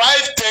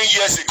 5-10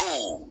 years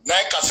ago.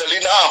 Now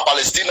Casalina and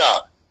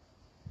Palestina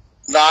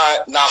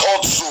na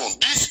hot zone.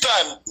 This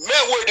time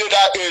men were in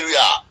that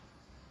area.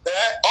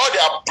 All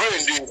their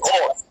brain they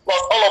hot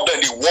because all of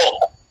them they work.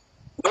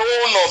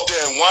 None of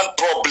them one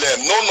problem.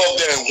 None of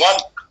them one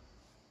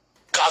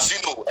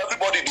casino.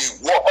 Everybody they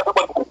work.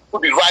 Everybody do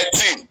the right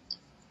thing.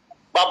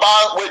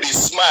 Baba where they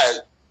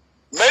smile.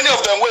 Many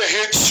of them will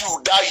hate you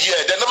that year.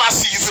 They never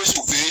see you face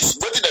to face.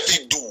 What did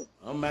they do?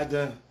 Oh my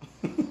God.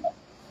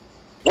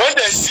 When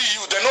they see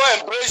you, they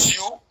don't embrace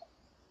you.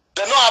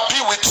 They're not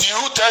happy with you.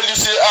 Tell you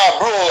say,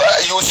 bro,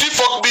 you see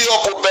fuck me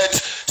up, but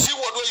see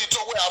what way you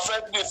talk will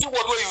affect me. See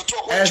what way you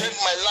talk will change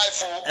my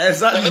life.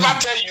 Exactly. They never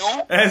tell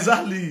you.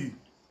 Exactly.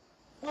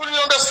 You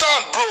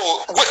understand,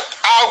 bro?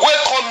 I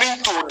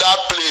welcome to that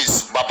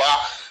place,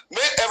 Baba.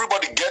 Make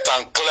everybody get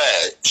and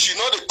clear. She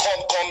know they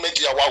come make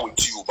yawa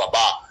with you,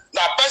 Baba.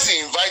 Now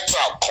person invite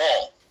her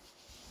come.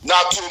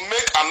 Now to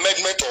make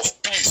amendment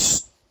of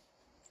peace.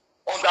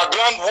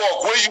 Underground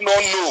work where you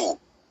don't know.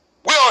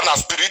 We are not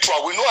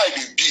spiritual, we know how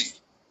they be.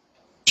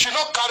 She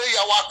not carry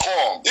yawa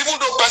come. Even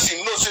though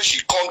person knows say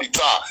she come with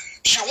her.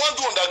 She want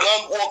to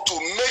underground work to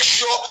make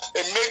sure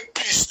and make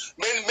peace,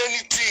 many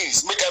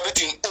things, make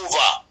everything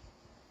over.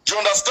 Do you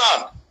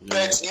understand? Yeah.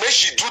 But make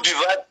she do the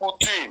rightful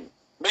thing.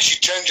 Make she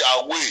change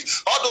her way.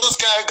 All those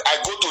kind, I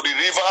go to the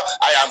river,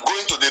 I am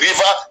going to the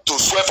river to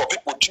swear for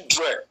people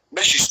children.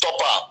 Make she stop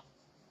her.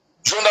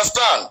 Do you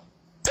understand?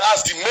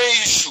 That's the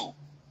main issue.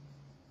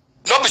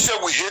 Nobody say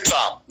we hate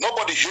her.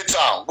 Nobody hate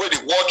her. Where they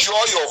watch you,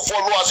 all your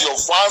followers, your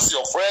fans,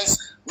 your friends,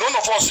 none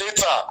of us hate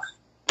her.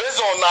 Based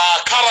on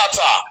her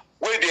character,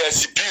 where they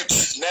exhibit,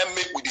 then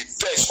make with the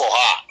face for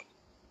her.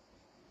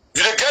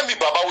 You don't get me,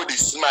 Baba, with the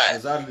smile.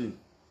 Exactly.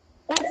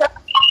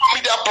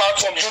 Media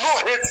platform, you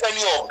don't hate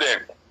any of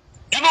them.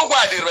 You know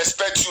why they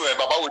respect you,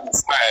 Baba, with the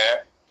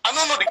smile? I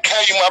don't know the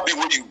kind you might be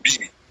where you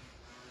be.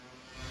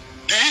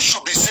 The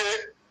issue be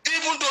say,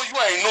 even though you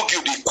are in no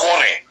guilty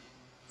quarrel,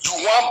 you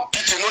want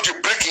beat Enoge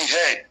breaking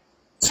head.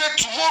 Say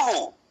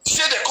tomorrow,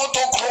 say they can't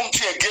talk wrong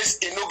thing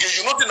against Enoge,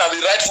 you know the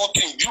rightful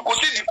thing. You go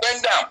see defend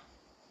them.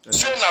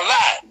 Say na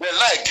lie, they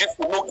lie against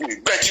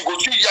Enoge, but you go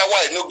see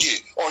Yawa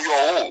Enoge on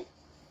your own.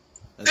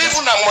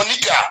 Even na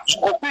Monica, you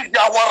go see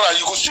Yawara,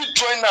 you go see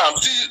join them,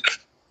 see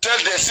tell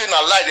them say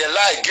na lie, they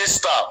lie against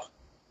them.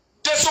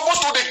 They're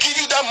supposed to give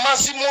you that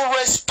maximum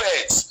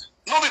respect,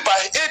 not be by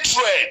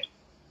hatred.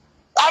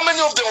 How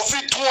many of them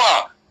fit do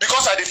one?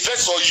 Because I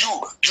defense for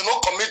you not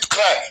commit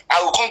crime.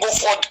 I will come go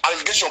for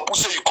allegation, put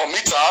say you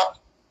commit her.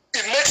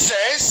 It makes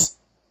sense.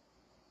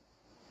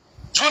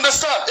 Do you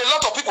understand? A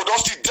lot of people don't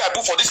still die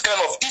for this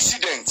kind of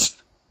incident.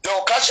 They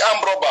will catch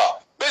armed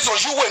robber. Based on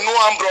you were no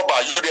armed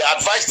robber, you they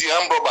advise the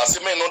armed robber, say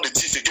man not the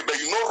thief again,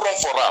 but you no run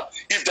for him.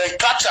 If they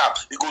catch him,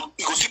 you go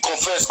see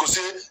confess, go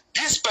say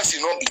this person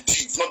not be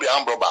thief, not be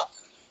armed robber.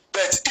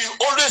 But he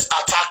always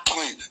attack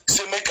me,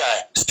 say make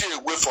I stay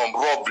away from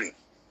robbery.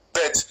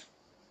 But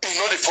you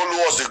know they follow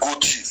us, they go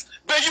thief.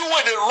 But you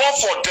when they run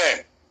for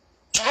them,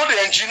 you know the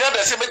engineer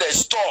they say make they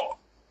stop.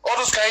 All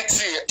those kind of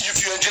things.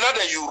 If you engineer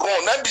then you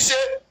run, then be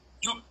say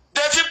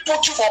they will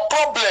put you for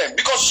problem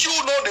because you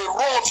know they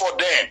run for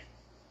them.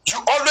 You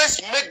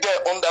always make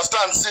them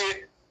understand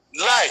say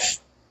life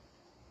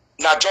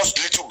not just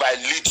little by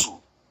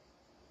little.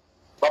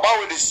 Baba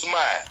with a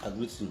smile.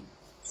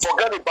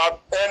 Forget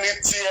about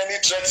anything, any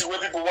threat where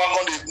people want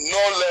on the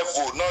no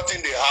level,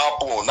 nothing they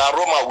happen. Now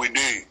Roma we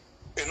do.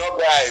 You know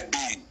where I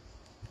be.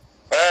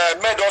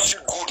 May don't see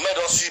good, may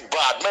don't see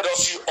bad, may don't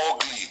see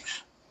ugly.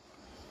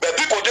 But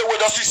people they will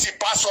don't see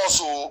pass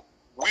also.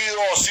 We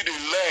all see the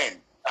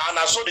learn. And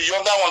I saw the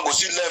younger one go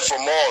see learn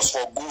from us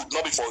for good,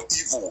 not be for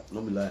evil.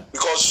 Not be lie.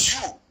 Because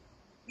you,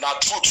 now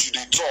truth you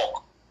they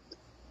talk.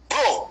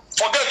 Bro,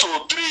 forget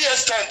to 3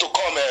 years time to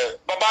come.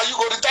 Baba, you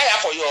go retire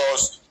for your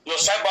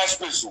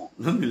cyberspace.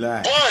 Not be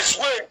lie. Boys,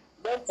 wait.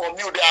 Then from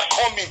you, they are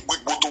coming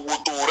with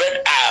Woto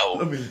red eye.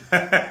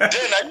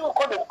 Then you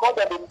call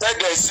them and tell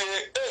them, say,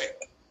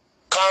 hey,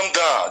 calm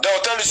down. They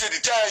will tell you, say, the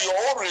time your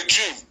own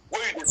regime,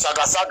 where you the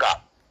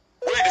saga,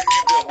 where you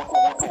give them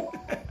Woto.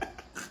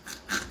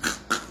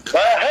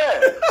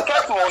 Try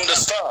to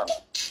understand.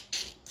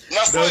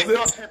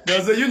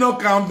 They'll say, you know,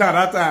 calm down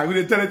that time.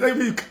 We tell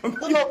you, you calm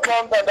down. You know,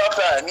 calm down that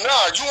time.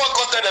 Nah, you want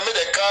to tell them, make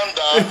they calm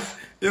down.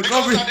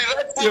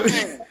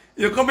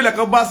 You come be like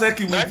a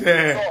baseki with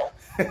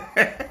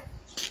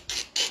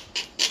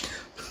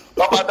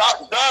But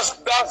that's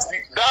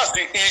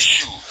the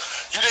issue.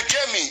 You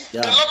get me?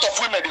 Yeah. A lot of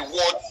women they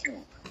watch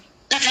you.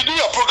 If you do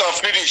your program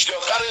finish, they'll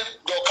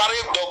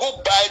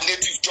go buy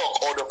native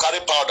chalk or they'll carry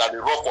powder they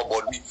rub for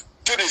body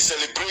till they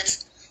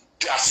celebrate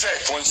their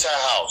self for inside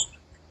house.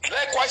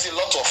 Likewise, a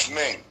lot of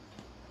men.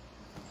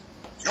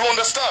 You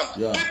understand?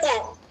 Yeah.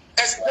 People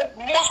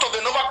most of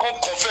them never come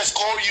confess,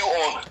 call you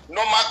on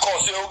normal call,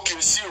 say, okay,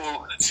 see,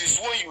 since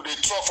when you they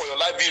talk for your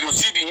life video,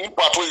 see the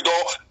impact where you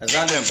don't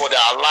give them for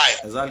their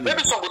life. Exactly.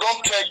 Maybe some people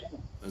don't tell you.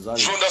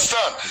 Exactly. You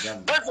understand?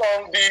 Exactly. Based on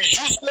the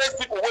useless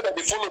people where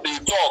they follow the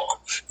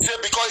talk, say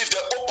because if they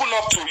open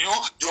up to you,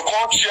 you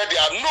can't share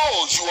their. No,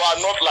 you are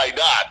not like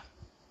that.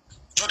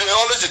 You they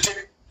always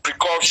take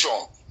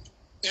precaution.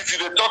 If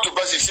you they talk to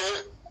person, say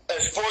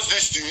expose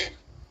this thing,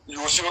 you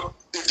will say.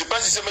 If the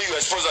person say make you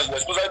expose her, you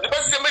expose her. If the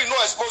person say make you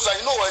no expose her,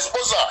 you know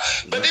expose her.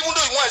 But even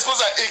though you want expose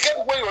her,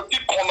 again when you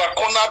keep corner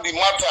the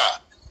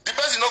matter, the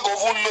person not go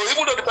even know.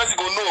 Even though the person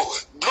go know,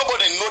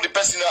 nobody know the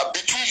person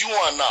between you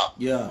and now.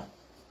 Yeah.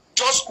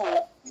 Just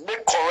to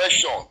make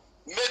correction,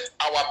 make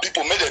our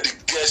people make them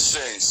get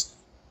sense.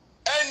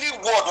 Any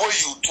word where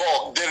you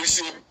talk, there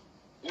is a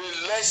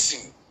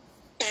lesson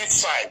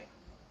inside.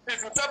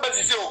 If you tell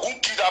person say Ogun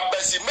kill that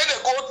person, make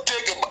them go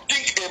think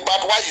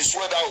about why you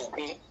swear that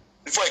Ogun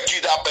before you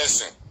kill that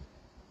person.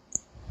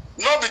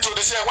 Not because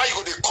they say why you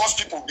go to curse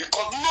people,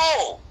 because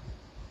no.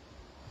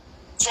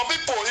 Some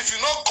people, if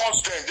you not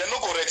curse them, they're not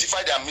going to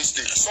rectify their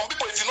mistakes. Some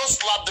people, if you not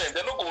slap them,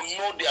 they're not going to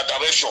know their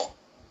direction.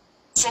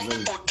 Some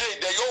people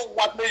they don't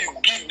want me you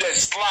give them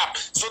slap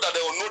so that they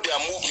will know their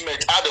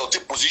movement, how they will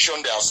take position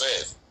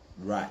themselves.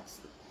 Right.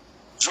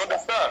 Do you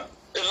understand?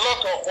 A lot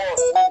of us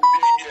will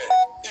be here.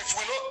 If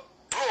we not,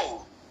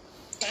 bro,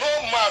 no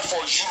man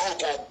for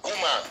Europe or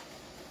woman.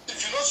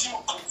 If you not see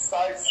who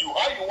criticize you,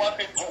 how you want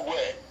to do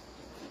well?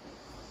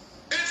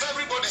 If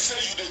everybody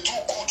say you they do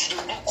good, you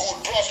they do good,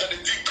 bros that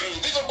they do great.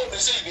 If everybody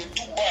say you they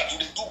do bad, you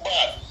they do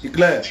bad.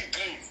 Declare.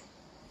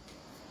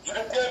 You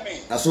don't get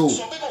me? That's all.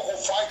 Some people will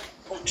fight.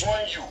 Will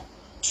join you.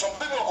 Some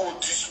people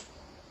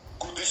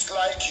go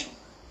dislike you.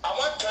 I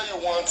want to tell you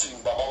one thing,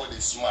 Baba, with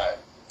a smile.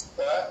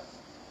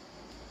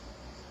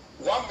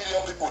 1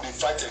 million people they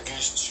fight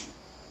against you.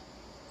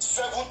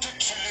 70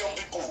 trillion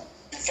people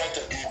they fight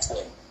against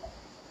them.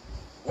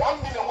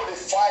 1 million will they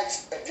fight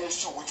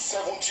against you with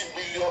 70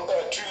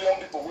 trillion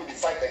people will they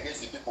fight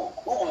against the people.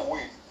 Who will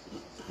win?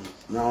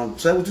 Now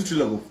 70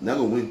 trillion, they're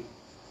gonna win.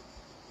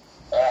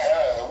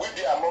 We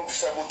be among the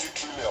 70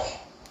 trillion.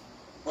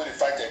 When they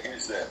fight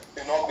against them,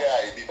 they not get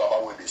ID,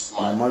 Baba, when they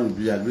smile. My man will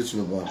be agree to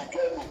you about.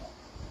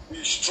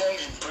 Be strong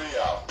in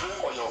prayer. Pray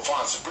for your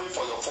fans. Pray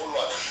for your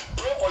followers.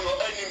 Pray for your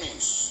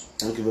enemies.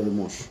 Thank you very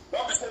much.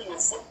 Not be saying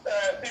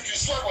if you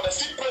swear for them,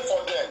 still pray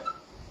for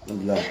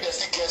them. Make them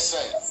still get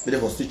sense.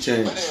 Make them still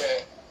change. Make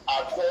them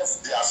address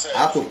their self. I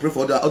have to pray for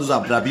all those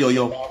Abdulabi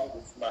Oyo.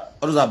 All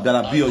those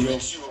Abdulabi Oyo.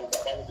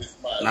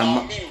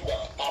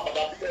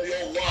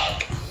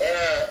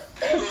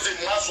 All those in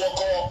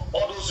Maswako,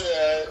 all those in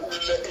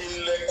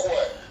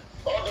Lekwe,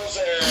 all those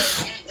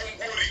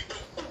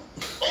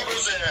all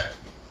those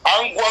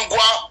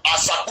Angwangwa,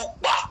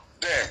 Asakukba,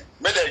 then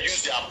may they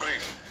use their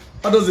brain.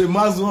 All those in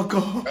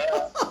Maswako.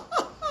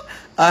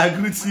 I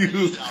agree to you.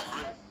 You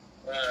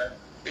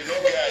know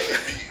where I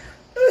be.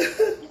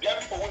 You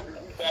get people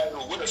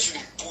when they see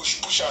the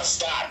push and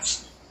start.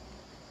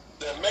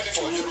 They're made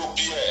for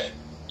European.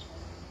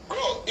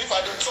 Bro, if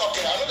I don't talk,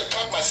 I know they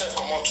count myself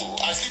come out too.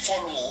 I still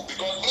follow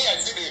because me,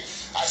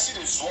 I see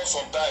the sword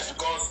sometimes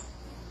because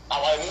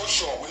our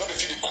emotion, we know they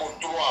feel the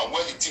control and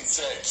where the thing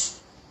sets.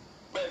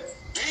 But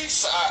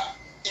these are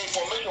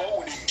information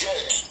what we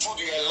get through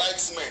the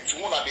enlightenment,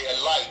 one of the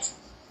enlight.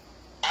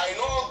 I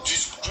don't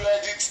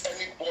discredit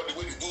anybody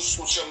when they do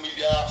social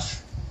media,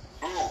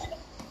 bro.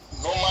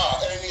 Normal,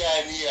 any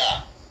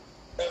idea,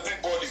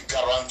 everybody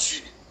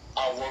guarantee.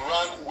 And will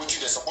run what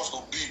they're supposed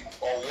to be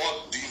or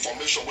what the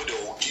information where they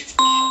will give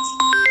out.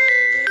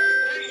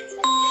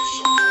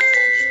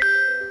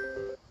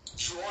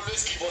 Should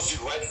always give us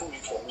the rightful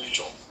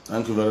information.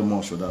 Thank you very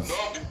much for that.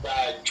 Not be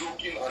by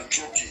joking and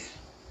joking.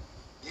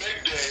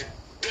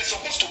 They're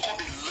supposed to come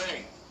and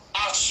learn,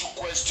 ask you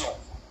questions.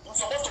 You're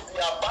supposed to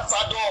be an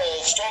ambassador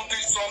of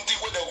something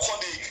where they'll come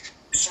to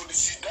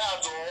solicit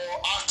that or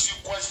ask you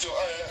questions.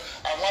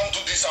 I want to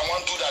do this, I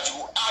want to do that.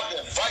 You add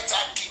a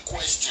vital key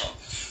question.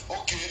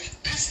 Okay,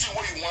 this thing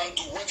what you want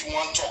to, what you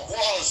want to talk,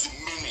 what is the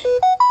meaning?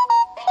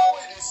 But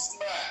when it's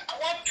I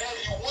want to tell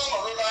you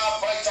one another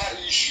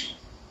vital issue.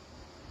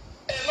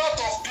 A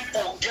lot of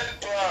people get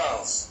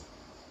plans,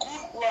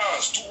 good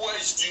plans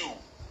towards you.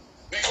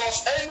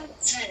 Because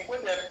anything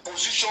when they're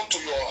positioned to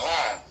your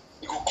hand,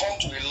 it will come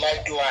to a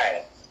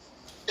lifeline.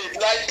 A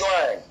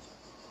lifeline.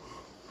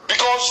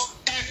 Because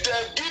if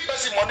they give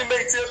person money,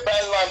 make it buy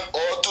land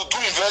or to do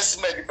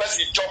investment, the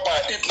person is chopper.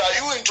 If now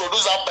you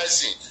introduce that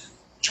person,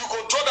 you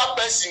go draw that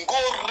person, go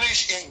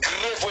reach in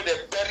grave where they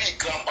bury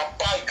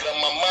grandpapa,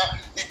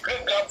 grandmama, the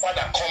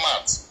great-grandfather come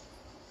out.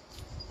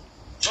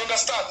 Do you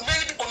understand?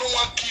 Many people don't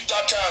want to give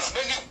that chance.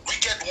 Many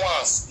wicked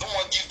ones don't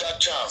want to give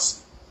that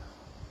chance.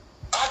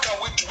 How can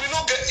we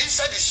don't get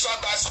inside the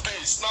cyber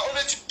space? Now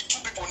only two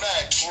people now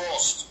I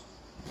trust.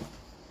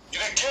 You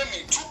didn't get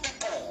me? Two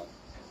people,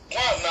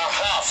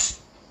 1.5.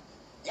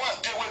 One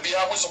day will be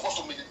always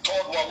supposed to be the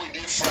third one with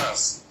in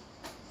France.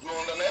 You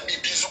understand? Be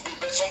busy,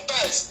 but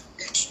sometimes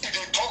if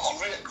they talk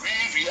real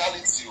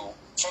reality,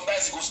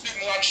 sometimes it will speak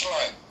much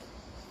line.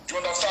 You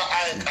understand?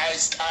 I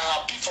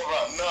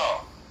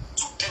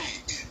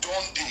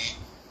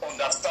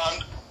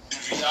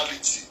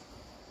reality.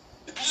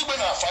 The people when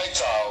I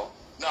fight out,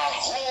 now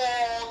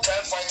whole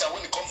time fighter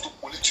when it comes to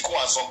political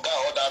and some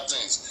kind of other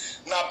things.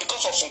 Now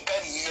because of some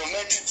kind of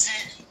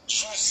non-entity,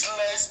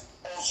 useless,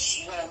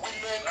 also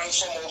women and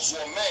some also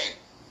men.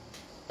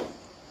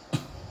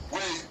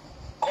 Wait,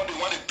 God they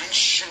want to bring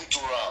shame to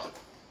her.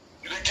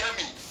 You dey get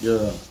me?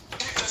 Yeah.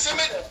 If the same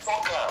man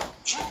talker,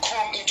 you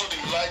come into the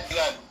light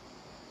land.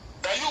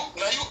 Now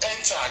you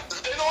enter.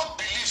 They don't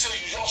believe say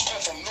you just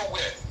come from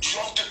nowhere. You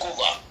just take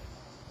over.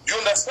 You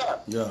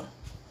understand? Yeah.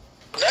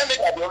 Let me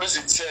always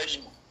tell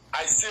you.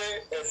 I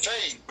say a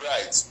very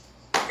bright.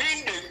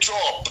 In the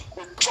chop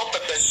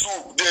pepper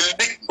soup, they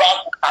lick back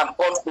and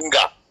front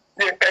finger.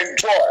 They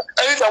enjoy.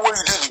 Anytime when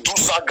you do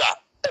saga,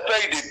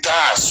 they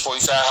dance for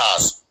inside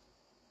house.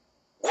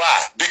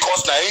 Why?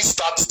 Because now it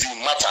starts the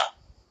matter.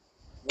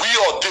 We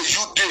or they,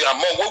 you they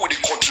among what will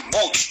they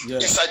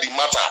contribute inside the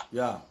matter?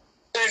 Yeah.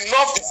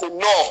 Enough is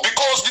enough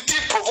because the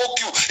thing provoke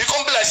you. It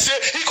can't be like say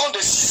he can't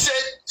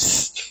say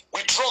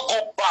withdraw,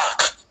 go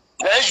back.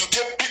 Then you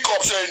take pick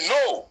up say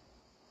no.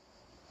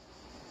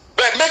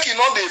 But make it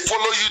not they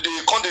follow you,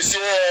 they can't they say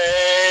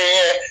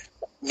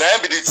now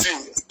be the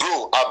thing,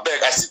 bro. I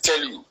beg, I still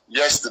tell you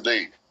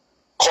yesterday.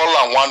 Call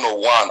on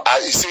 101. I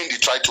saying they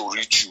try to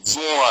reach you.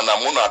 So and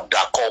I'm gonna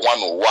call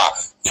 101.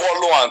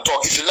 Follow and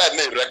talk. If you like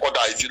me, record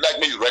that. If you like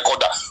me, you record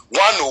that.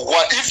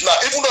 101. If not,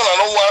 even though I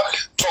don't want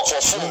talk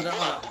for phone.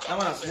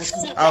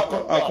 I'll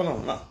call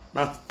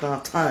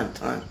on.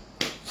 Time.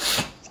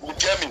 You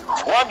get me?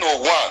 101.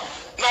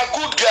 Now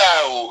good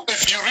guy.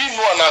 If you really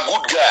know a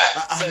good guy,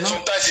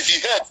 sometimes if you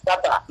head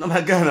scatter, no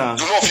my guy now.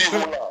 You know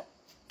feel hold.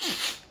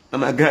 No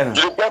my guy now.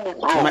 You get me,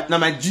 bro? No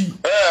my G.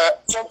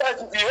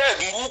 Sometimes if you head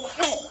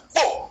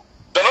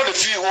they're not the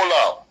feel hold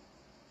out.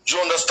 You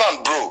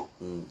understand, bro?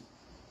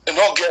 And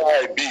not get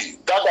IB.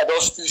 That guy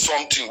don't see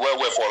something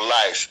well for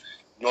life.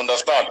 You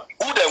understand?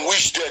 Who then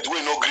wish dead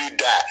will no great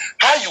die?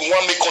 How you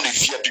want me on the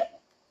fear people?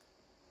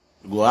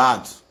 Go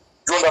hard.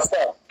 You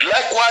understand?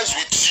 Likewise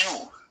with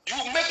you. You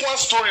make one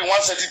story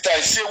one certain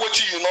time, say what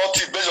you not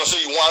based on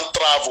say you want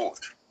travel.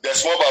 The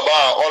small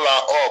baba and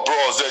all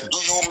bros, they do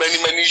you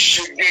many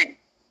shaking.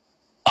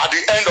 At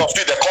the end of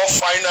it, they can't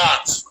find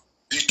out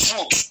the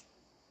truth.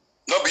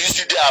 Not be you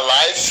still there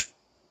alive.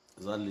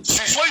 Exactly.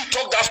 Since when you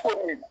talk that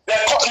story, any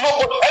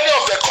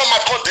of them come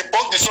and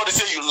debunk the story,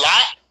 say you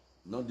lie.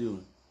 No deal.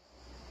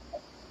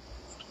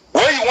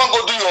 When you want to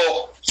go do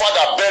your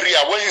father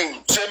burial, when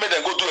you say me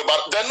then go do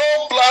about, they no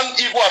plan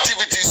evil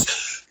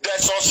activities. They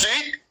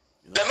succeed.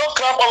 They no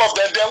cramp all of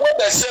them. Then when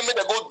they say me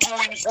they go do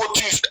evil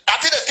things, I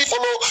think they still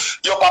follow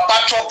your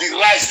papa chop the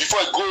rice before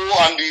you go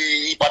and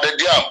the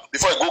dam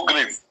before you go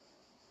grave.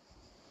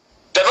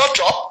 They not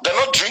chop. They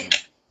not drink.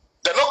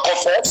 They not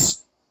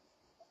confess.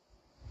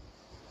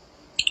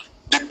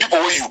 The people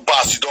where you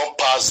pass, you don't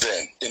pass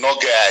them. You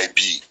don't get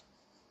IB,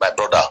 my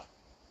brother.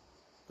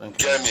 Thank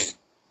you. Get me?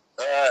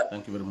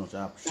 Thank you very much.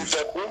 I appreciate if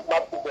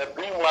they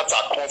bring matter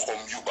come from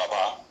you,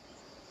 Baba,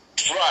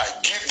 try.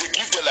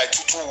 Give them like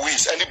two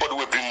weeks. Anybody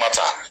will bring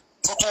matter.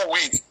 2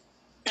 weeks.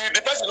 If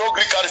the person don't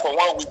carry for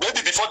 1 week,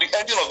 maybe before the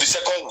ending of the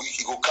second week,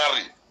 he go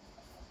carry.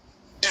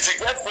 If he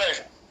get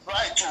friend,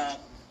 try to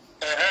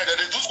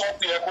they do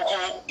something,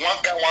 one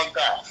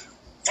guy.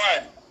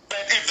 Fine.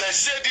 But if they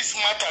say this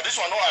matter, this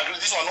one not agree,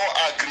 this one not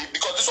agree,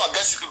 because this one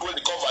gets secret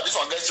with the cover, this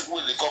one gets secret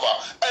with the cover,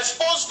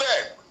 expose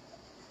them.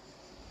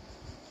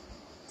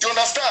 You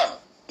understand?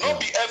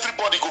 Not be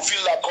everybody go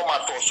feel like come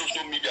out on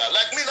social media.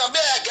 Like me, now may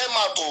I get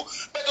mad to,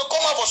 but to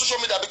come out for social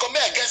media because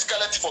may I get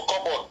skeleton for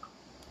cupboard.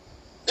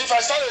 If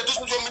I start to do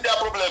social media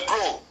problem,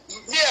 bro,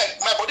 me and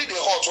my body they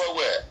hot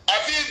well.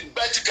 I feel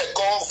buy ticket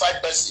go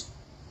fight person.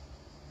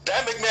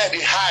 That make me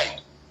they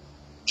hide.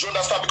 You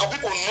understand? Because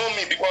people know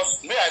me because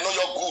me I know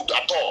you're good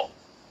at all.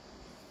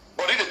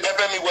 But they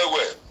pepper me well.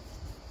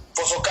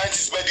 For some kind of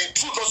things, but the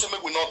truth doesn't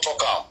make we not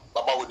talk out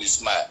about with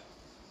this man.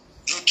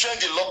 You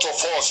change a lot of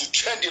us, you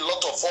change a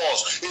lot of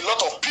us, a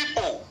lot of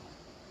people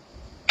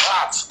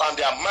hearts and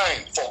their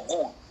mind for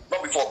good,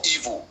 not before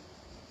evil.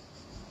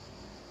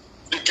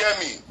 You get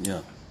me?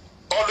 Yeah.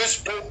 Always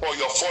pray for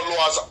your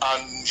followers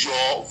and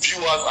your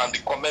viewers and the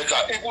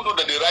commenters. Even though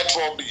they write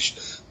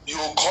rubbish, you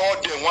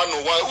call them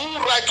 101. Who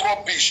write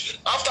rubbish?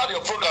 After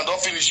your program don't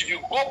finish, if you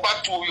go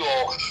back to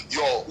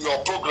your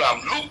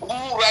program, look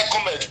who write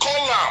comment,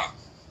 call them.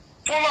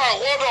 Follow a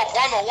word of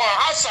 101,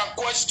 ask a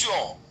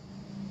question.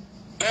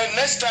 Then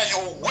next time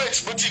you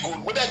wait pretty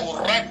good, whether you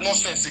write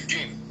nonsense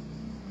again.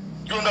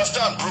 You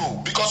understand,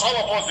 bro? Because all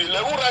of us, who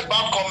write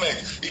bad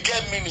comment, it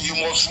get meaning. You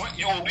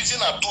will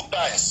reason at 2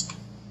 times.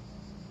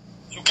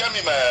 You get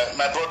me,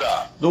 my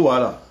brother? No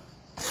water.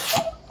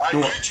 I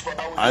preach, but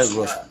I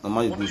will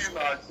not do.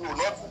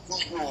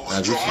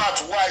 Your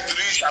mouth wide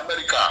reach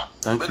America.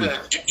 Thank you.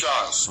 Give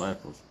chance. Right,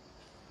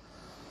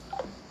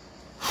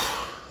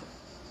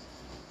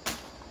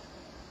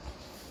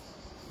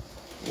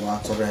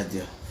 wow, sorry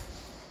idea.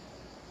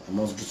 I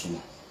must do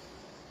some.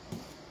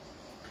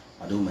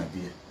 I do my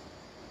beer.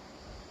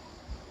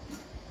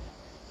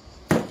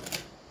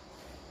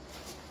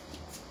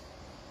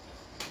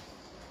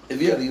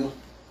 Ivie Eriyo.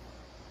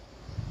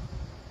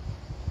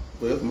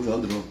 For your information,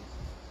 on the road.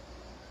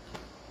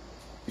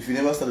 If you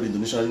never started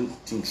Indonesian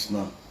things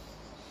now,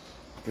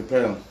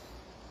 prepare them.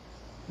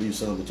 When you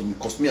sell on the job,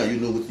 because me and you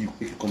know what you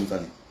make you come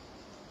Italy.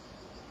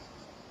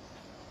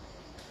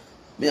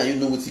 Me and you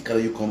know what you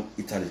carry you come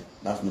Italy.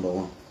 That's number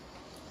one.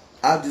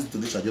 Add this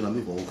Indonesian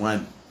journal for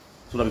crime,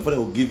 so that before they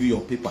will give you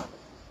your paper,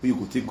 you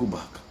could take go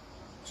back,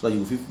 so that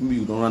you feel maybe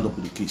you don't round up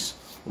with the case,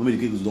 or maybe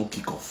the case don't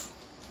kick off.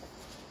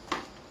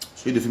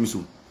 So you feel me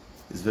so.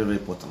 It's very, very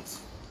important.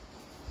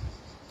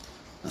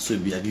 And so I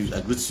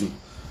greet you.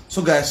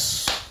 So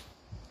guys,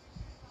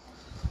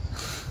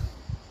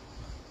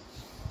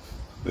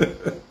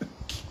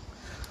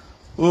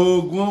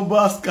 oh,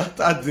 Gwamba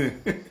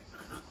scattered.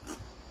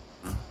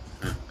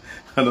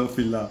 I don't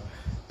feel that.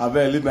 I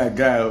better leave my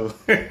guy.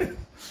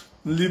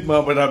 Leave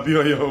my brother be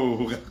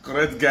your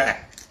correct guy.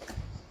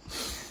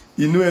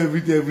 You know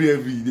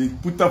everything. They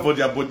put up for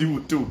their body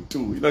too.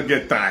 You don't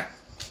get time.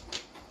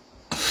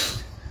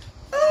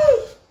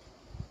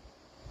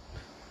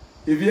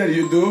 Ivie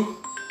Eriyo do,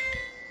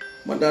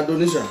 Mother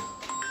Donisha.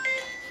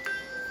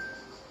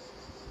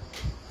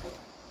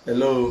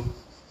 Hello.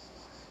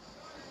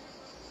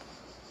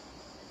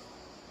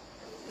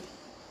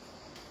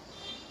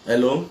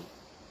 Hello.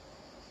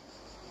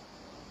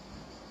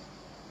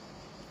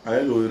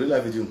 Hello, real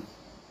life video.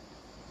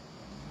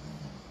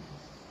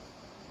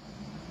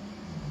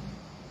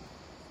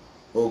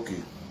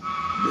 Okay.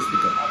 Let's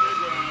speak up.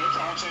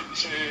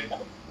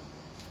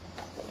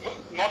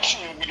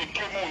 Nothing with the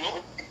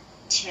promo,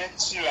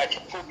 see like a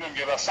problem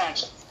you understand.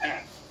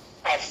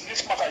 As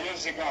this matter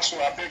years ago, so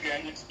I beg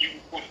you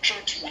will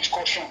treat with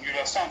caution, you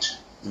understand.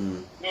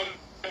 No,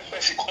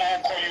 if you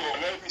can't call you, or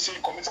let me say,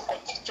 commit a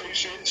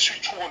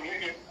switch one,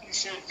 you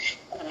say,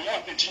 we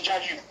want to ginger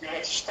you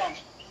understand.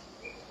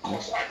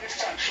 Because at this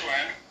time,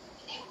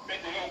 they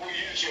don't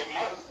use your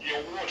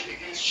word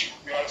against you,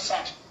 you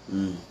understand.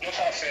 Just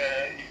as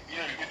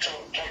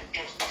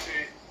just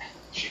say,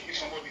 she is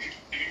somebody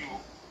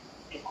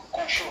you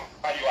control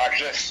by your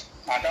address,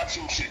 and that is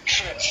a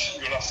threat,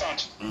 you understand.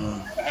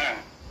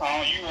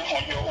 And you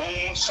on your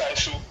own side,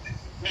 so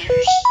maybe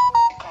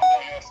calm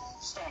down, you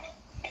understand.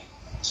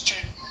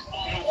 Still,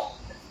 look,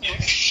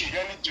 if she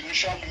really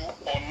delusion you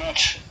or not,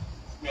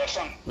 you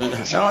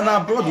understand.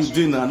 Now, bro, you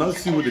did now, not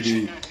see what they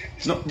did.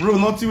 No, bro,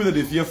 not see what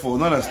they fear for,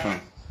 not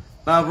understand.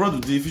 Now, bro,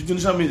 if you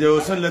delusion me, they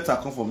will send letter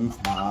come for me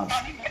from my house.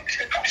 You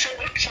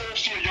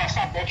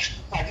understand,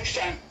 but at this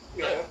time,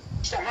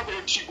 I'm not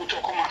going to go to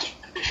come out.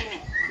 If you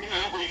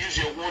I'm not going to use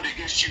your word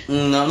against you.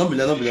 No, not be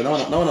that.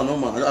 No,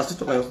 man. I still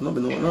talk about no.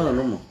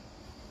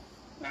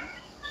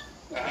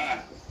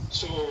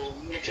 So,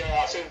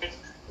 I said,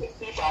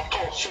 if I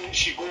thought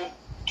she go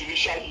to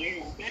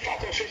you, if I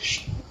thought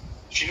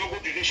she don't go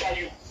to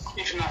you,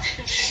 if not,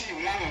 see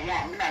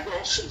one-on-one, I go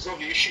resolve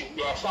the issue.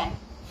 You are fine.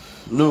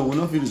 No, we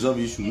not feel resolve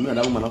the issue. Me and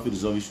that woman not feel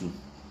resolve the issue.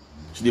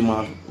 She the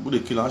man who they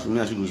kill her. She me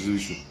and she go resolve the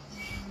issue.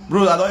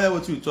 Bro, I don't hear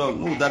what you talk.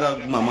 No,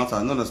 that my matter. I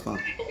don't understand.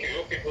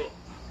 Okay, bro.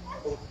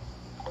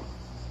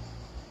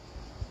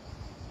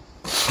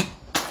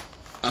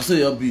 I say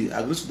you be.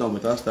 I go sit down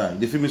with that style.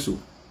 They feel me so.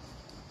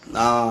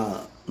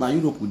 Now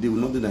Europe we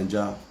not do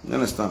Nigeria. You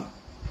understand?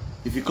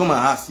 If you come my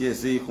house here,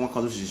 say you come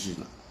to shit.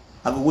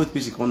 I go wait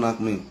till she come knock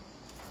me.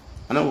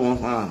 I never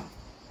want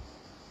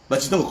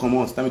but she don't come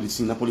out. Tell me the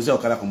scene. The police will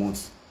carry come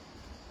out.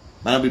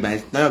 Now be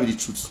the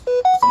truth.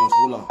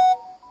 Hold on.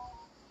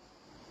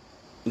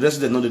 The rest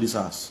of them not do this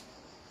house.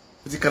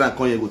 If you can't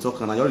come here, go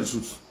talk and I hear the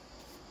truth.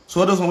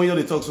 So others when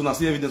you talk, so now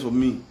see evidence of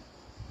me.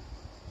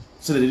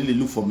 So they really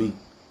look for me.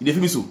 You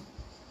feel me so?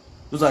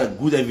 Those are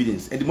good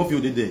evidence. And the more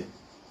people there,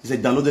 it's a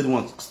downloaded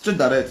one, straight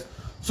direct.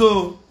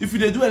 So if you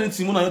do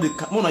anything, when they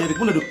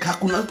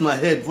calculate my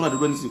head, when they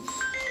do anything.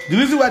 The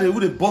reason why they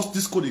would bust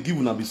this code they give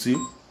will be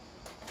saying,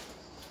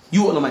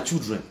 you are my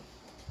children.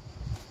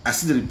 I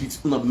see the repeat,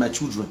 you are my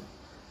children.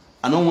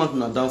 I don't want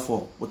to down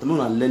for, but I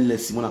want to learn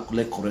less, when I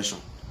collect correction.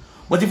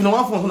 But if you don't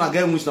want when I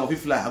get wings now,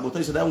 fly, I will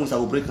tell you so that wings I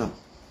will break them.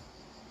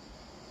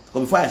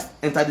 Because before I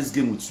enter this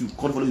game with you,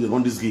 can't follow you to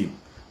run this game.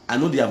 I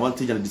know the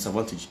advantage and the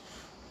disadvantage.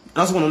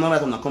 Now someone will not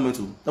write on a comment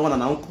too. That one I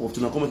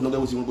comment, not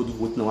get what you want to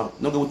go do, not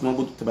get what you want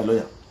to go tell my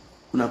lawyer.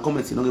 When I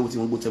comment, not get what you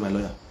want to go tell my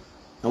lawyer.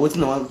 Now waiting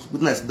now,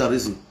 witness that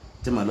reason,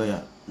 tell my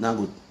lawyer, now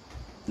good.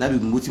 Now we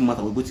been waiting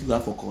matter, we go to go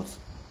for court.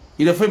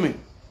 You feel me?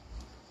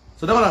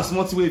 So that one a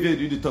small way if you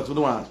do the talk, so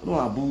don't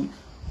want boo.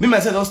 Me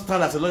myself don't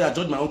stand as a lawyer,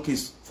 judge my own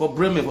case for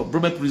Bremen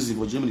prison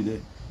for Germany there.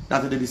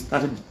 That's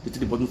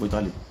the button for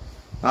Italy.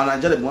 Now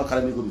Nigeria they won't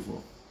carry me go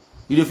before.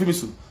 You feel me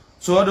so?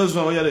 So all those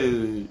where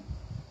the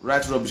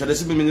right rubbish, they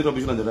see many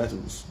rubbish on the right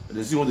rules.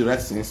 They see all the right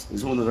sense, they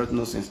see all the right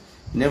nonsense.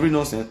 In every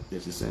nonsense,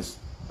 there's a sense.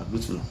 I'm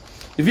good to know.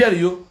 Ivie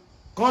Eriyo,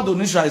 God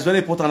donation is very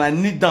important. I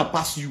need them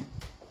pass you.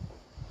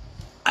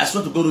 I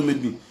swear to God who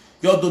made me.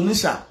 Your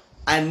donation,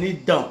 I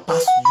need them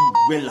pass you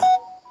well.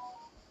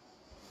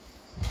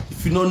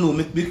 If you don't know,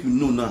 make you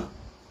know now.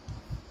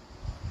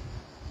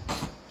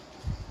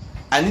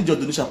 I need your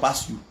donation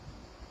pass you.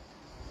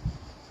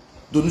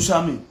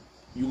 Donation me.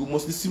 You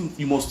must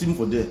listen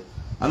for there.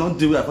 I don't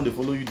deal with I they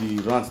follow you the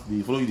rant,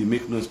 they follow you the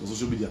make noise for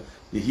social media,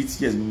 they hit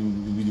yes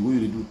with the way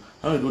they do.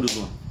 How do you do this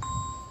one?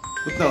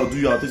 What now I'll do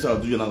you, I'll tell you I'll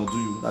do you and I'll do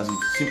you. That's it.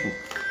 Simple.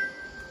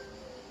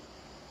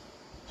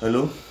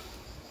 Hello?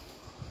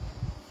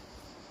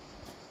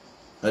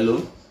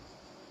 Hello?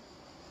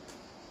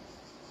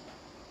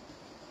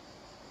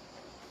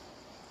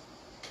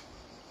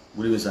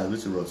 Good evening, sir.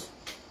 Greet Ross.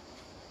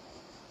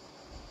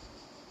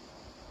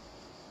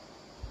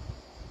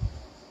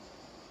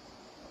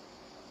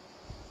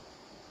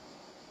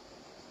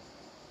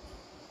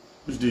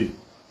 Which day?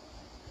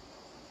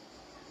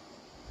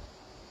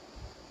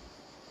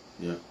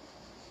 Yeah.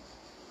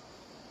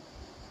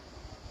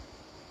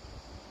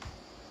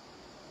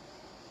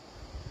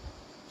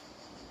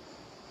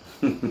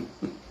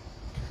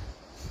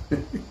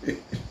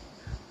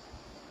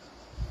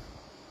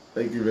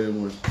 Thank you very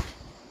much.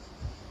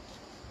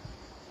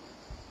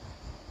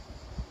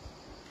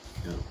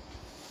 Yeah.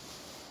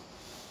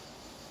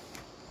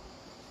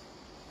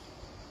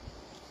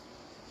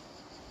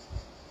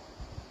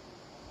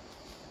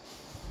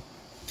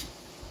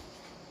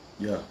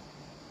 Yeah.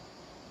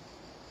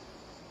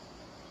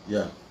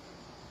 Yeah.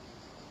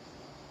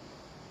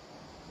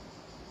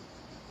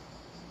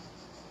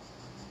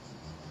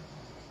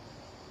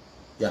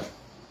 Yeah.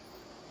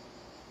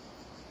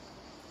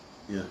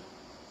 Yeah.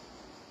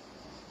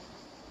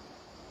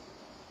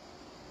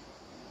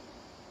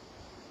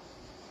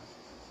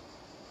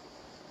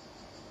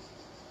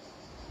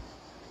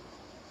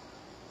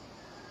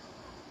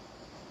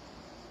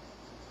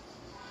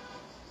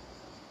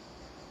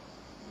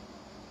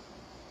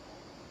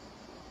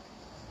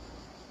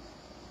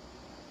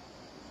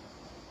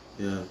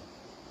 Yeah.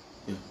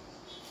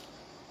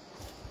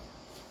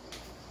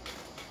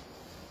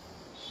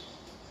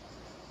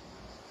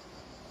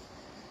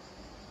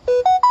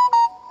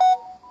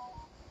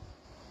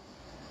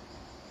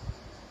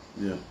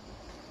 Yeah.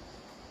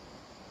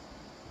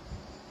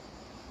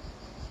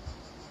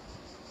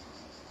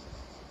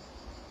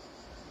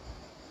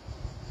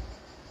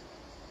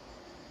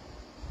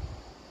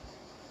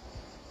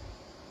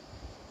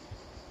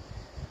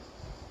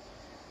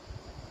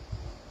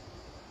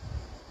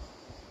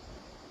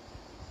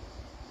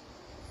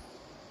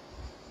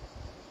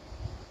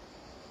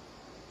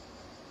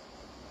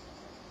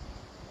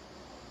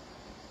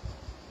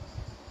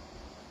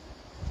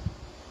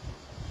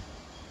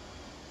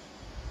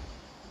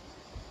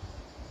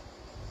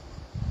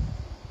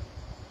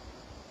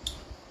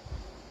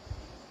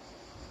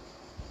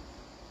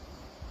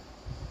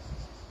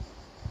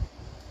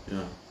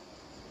 Yeah.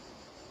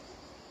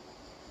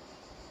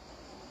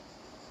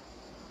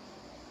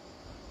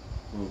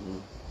 Mm-hmm.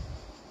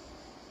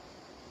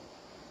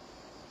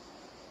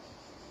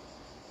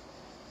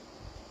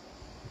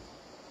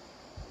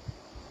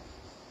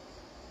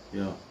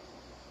 Yeah.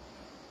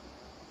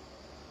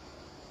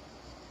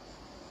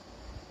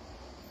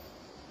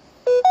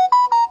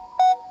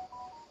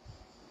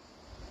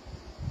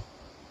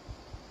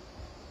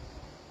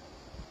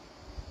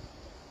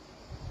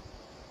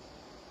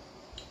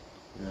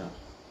 Yeah.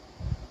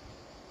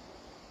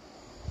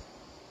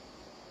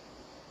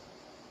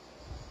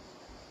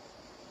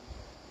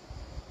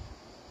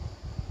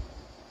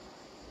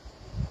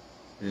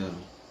 Yeah.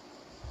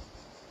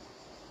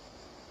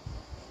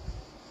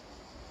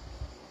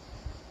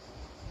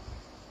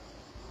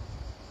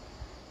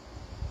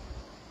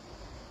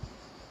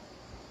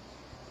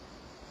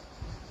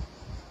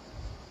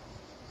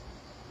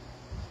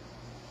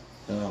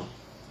 Yeah.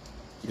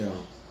 Yeah.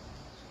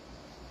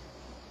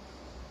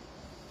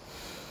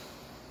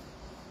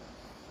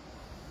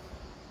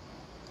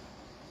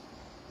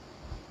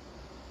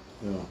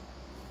 Yeah.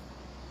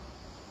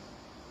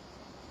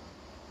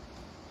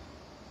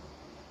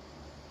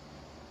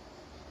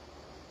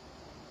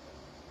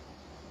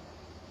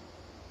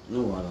 No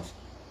wahala.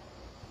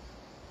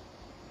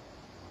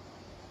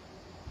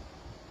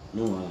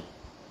 No wahala.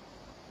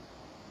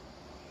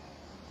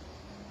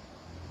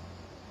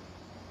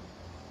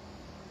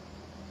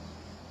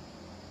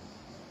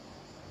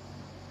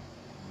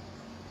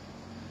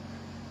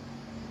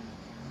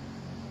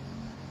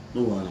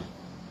 No wahala.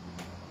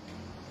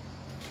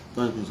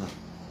 Thank you, sir.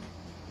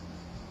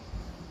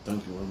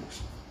 Thank you very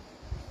much.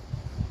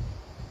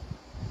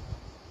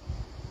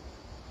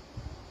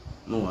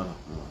 No wahala.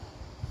 No wahala.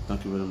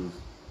 Thank you very much.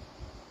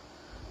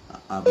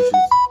 I appreciate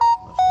it.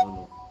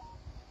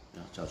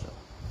 Yeah, ciao, ciao.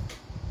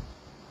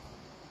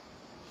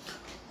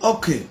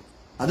 Okay,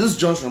 at this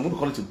junction, I'm going to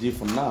call it a day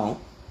for now.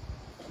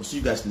 We'll see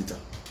you guys later.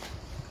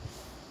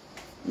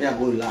 May I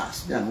go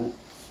last? May I go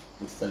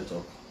with Fred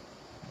talk?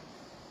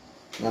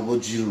 May I go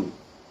Giro?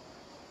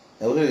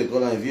 I already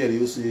call Ivie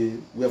Eriyo say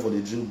where for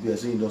the drink beer,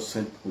 saying you just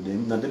send people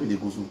them. Now they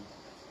go so.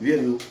 Ivie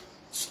Eriyo,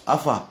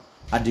 Alpha,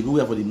 at the go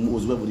where for the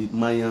most, where for the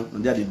Maya,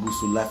 and there they go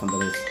so life and the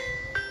rest.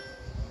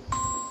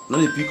 Now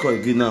they pick call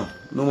again now.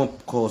 No more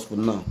calls for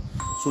now.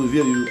 So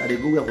Ivie Eriyo, I they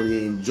go where for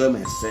the enjoy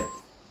myself.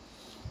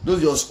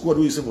 Those your squad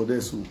who you say for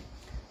there so.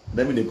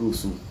 Let me they go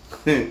so.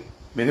 Many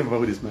people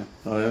with this man.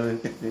 Oh yeah.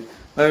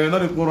 I'm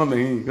not the one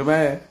man. Come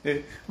on.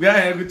 We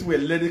are here to a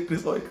lady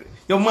Chris.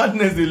 Your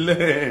madness is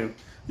lame.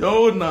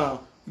 Your own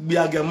now be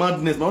a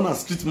madness, my own na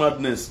street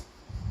madness.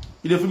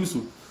 You dey feel me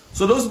so?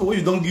 So those people when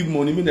you don't give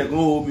money, me they go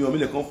hold me or me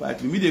they come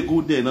fight me. Me they go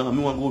there now, and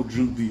me want go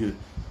drink beer.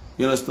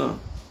 You understand?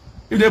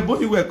 If they both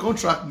will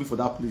contract me for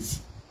that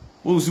place,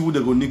 we will see who they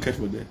go naked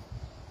for there.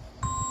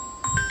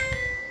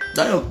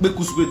 That your big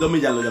kusuke don't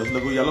make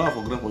yalo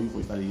for grand for you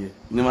for study here.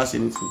 You never say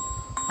anything.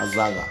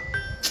 Azaga.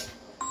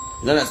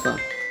 You understand?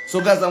 So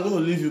guys, I'm going to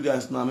leave you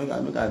guys now. Make I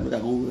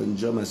go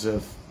enjoy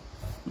myself.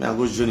 May I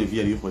go join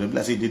Ivie Eriyo for them.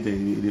 Let's say they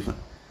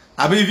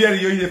I mean, Ivie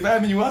Eriyo, you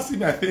find me, you want to see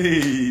my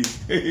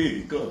face.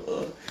 Hey, God.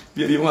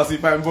 Ivie Eriyo, you want to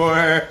see fine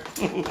boy.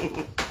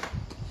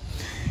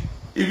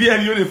 Ivie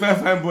Eriyo, you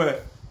fine boy.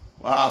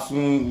 Wow,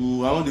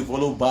 soon I want to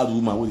follow bad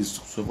woman with this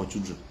for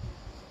children.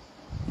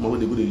 When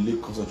they go to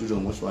lake cause of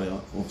children, watch why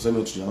for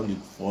 7 children, I want to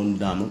fall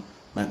down.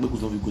 My people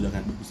not be good, I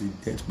can people say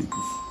dead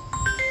people.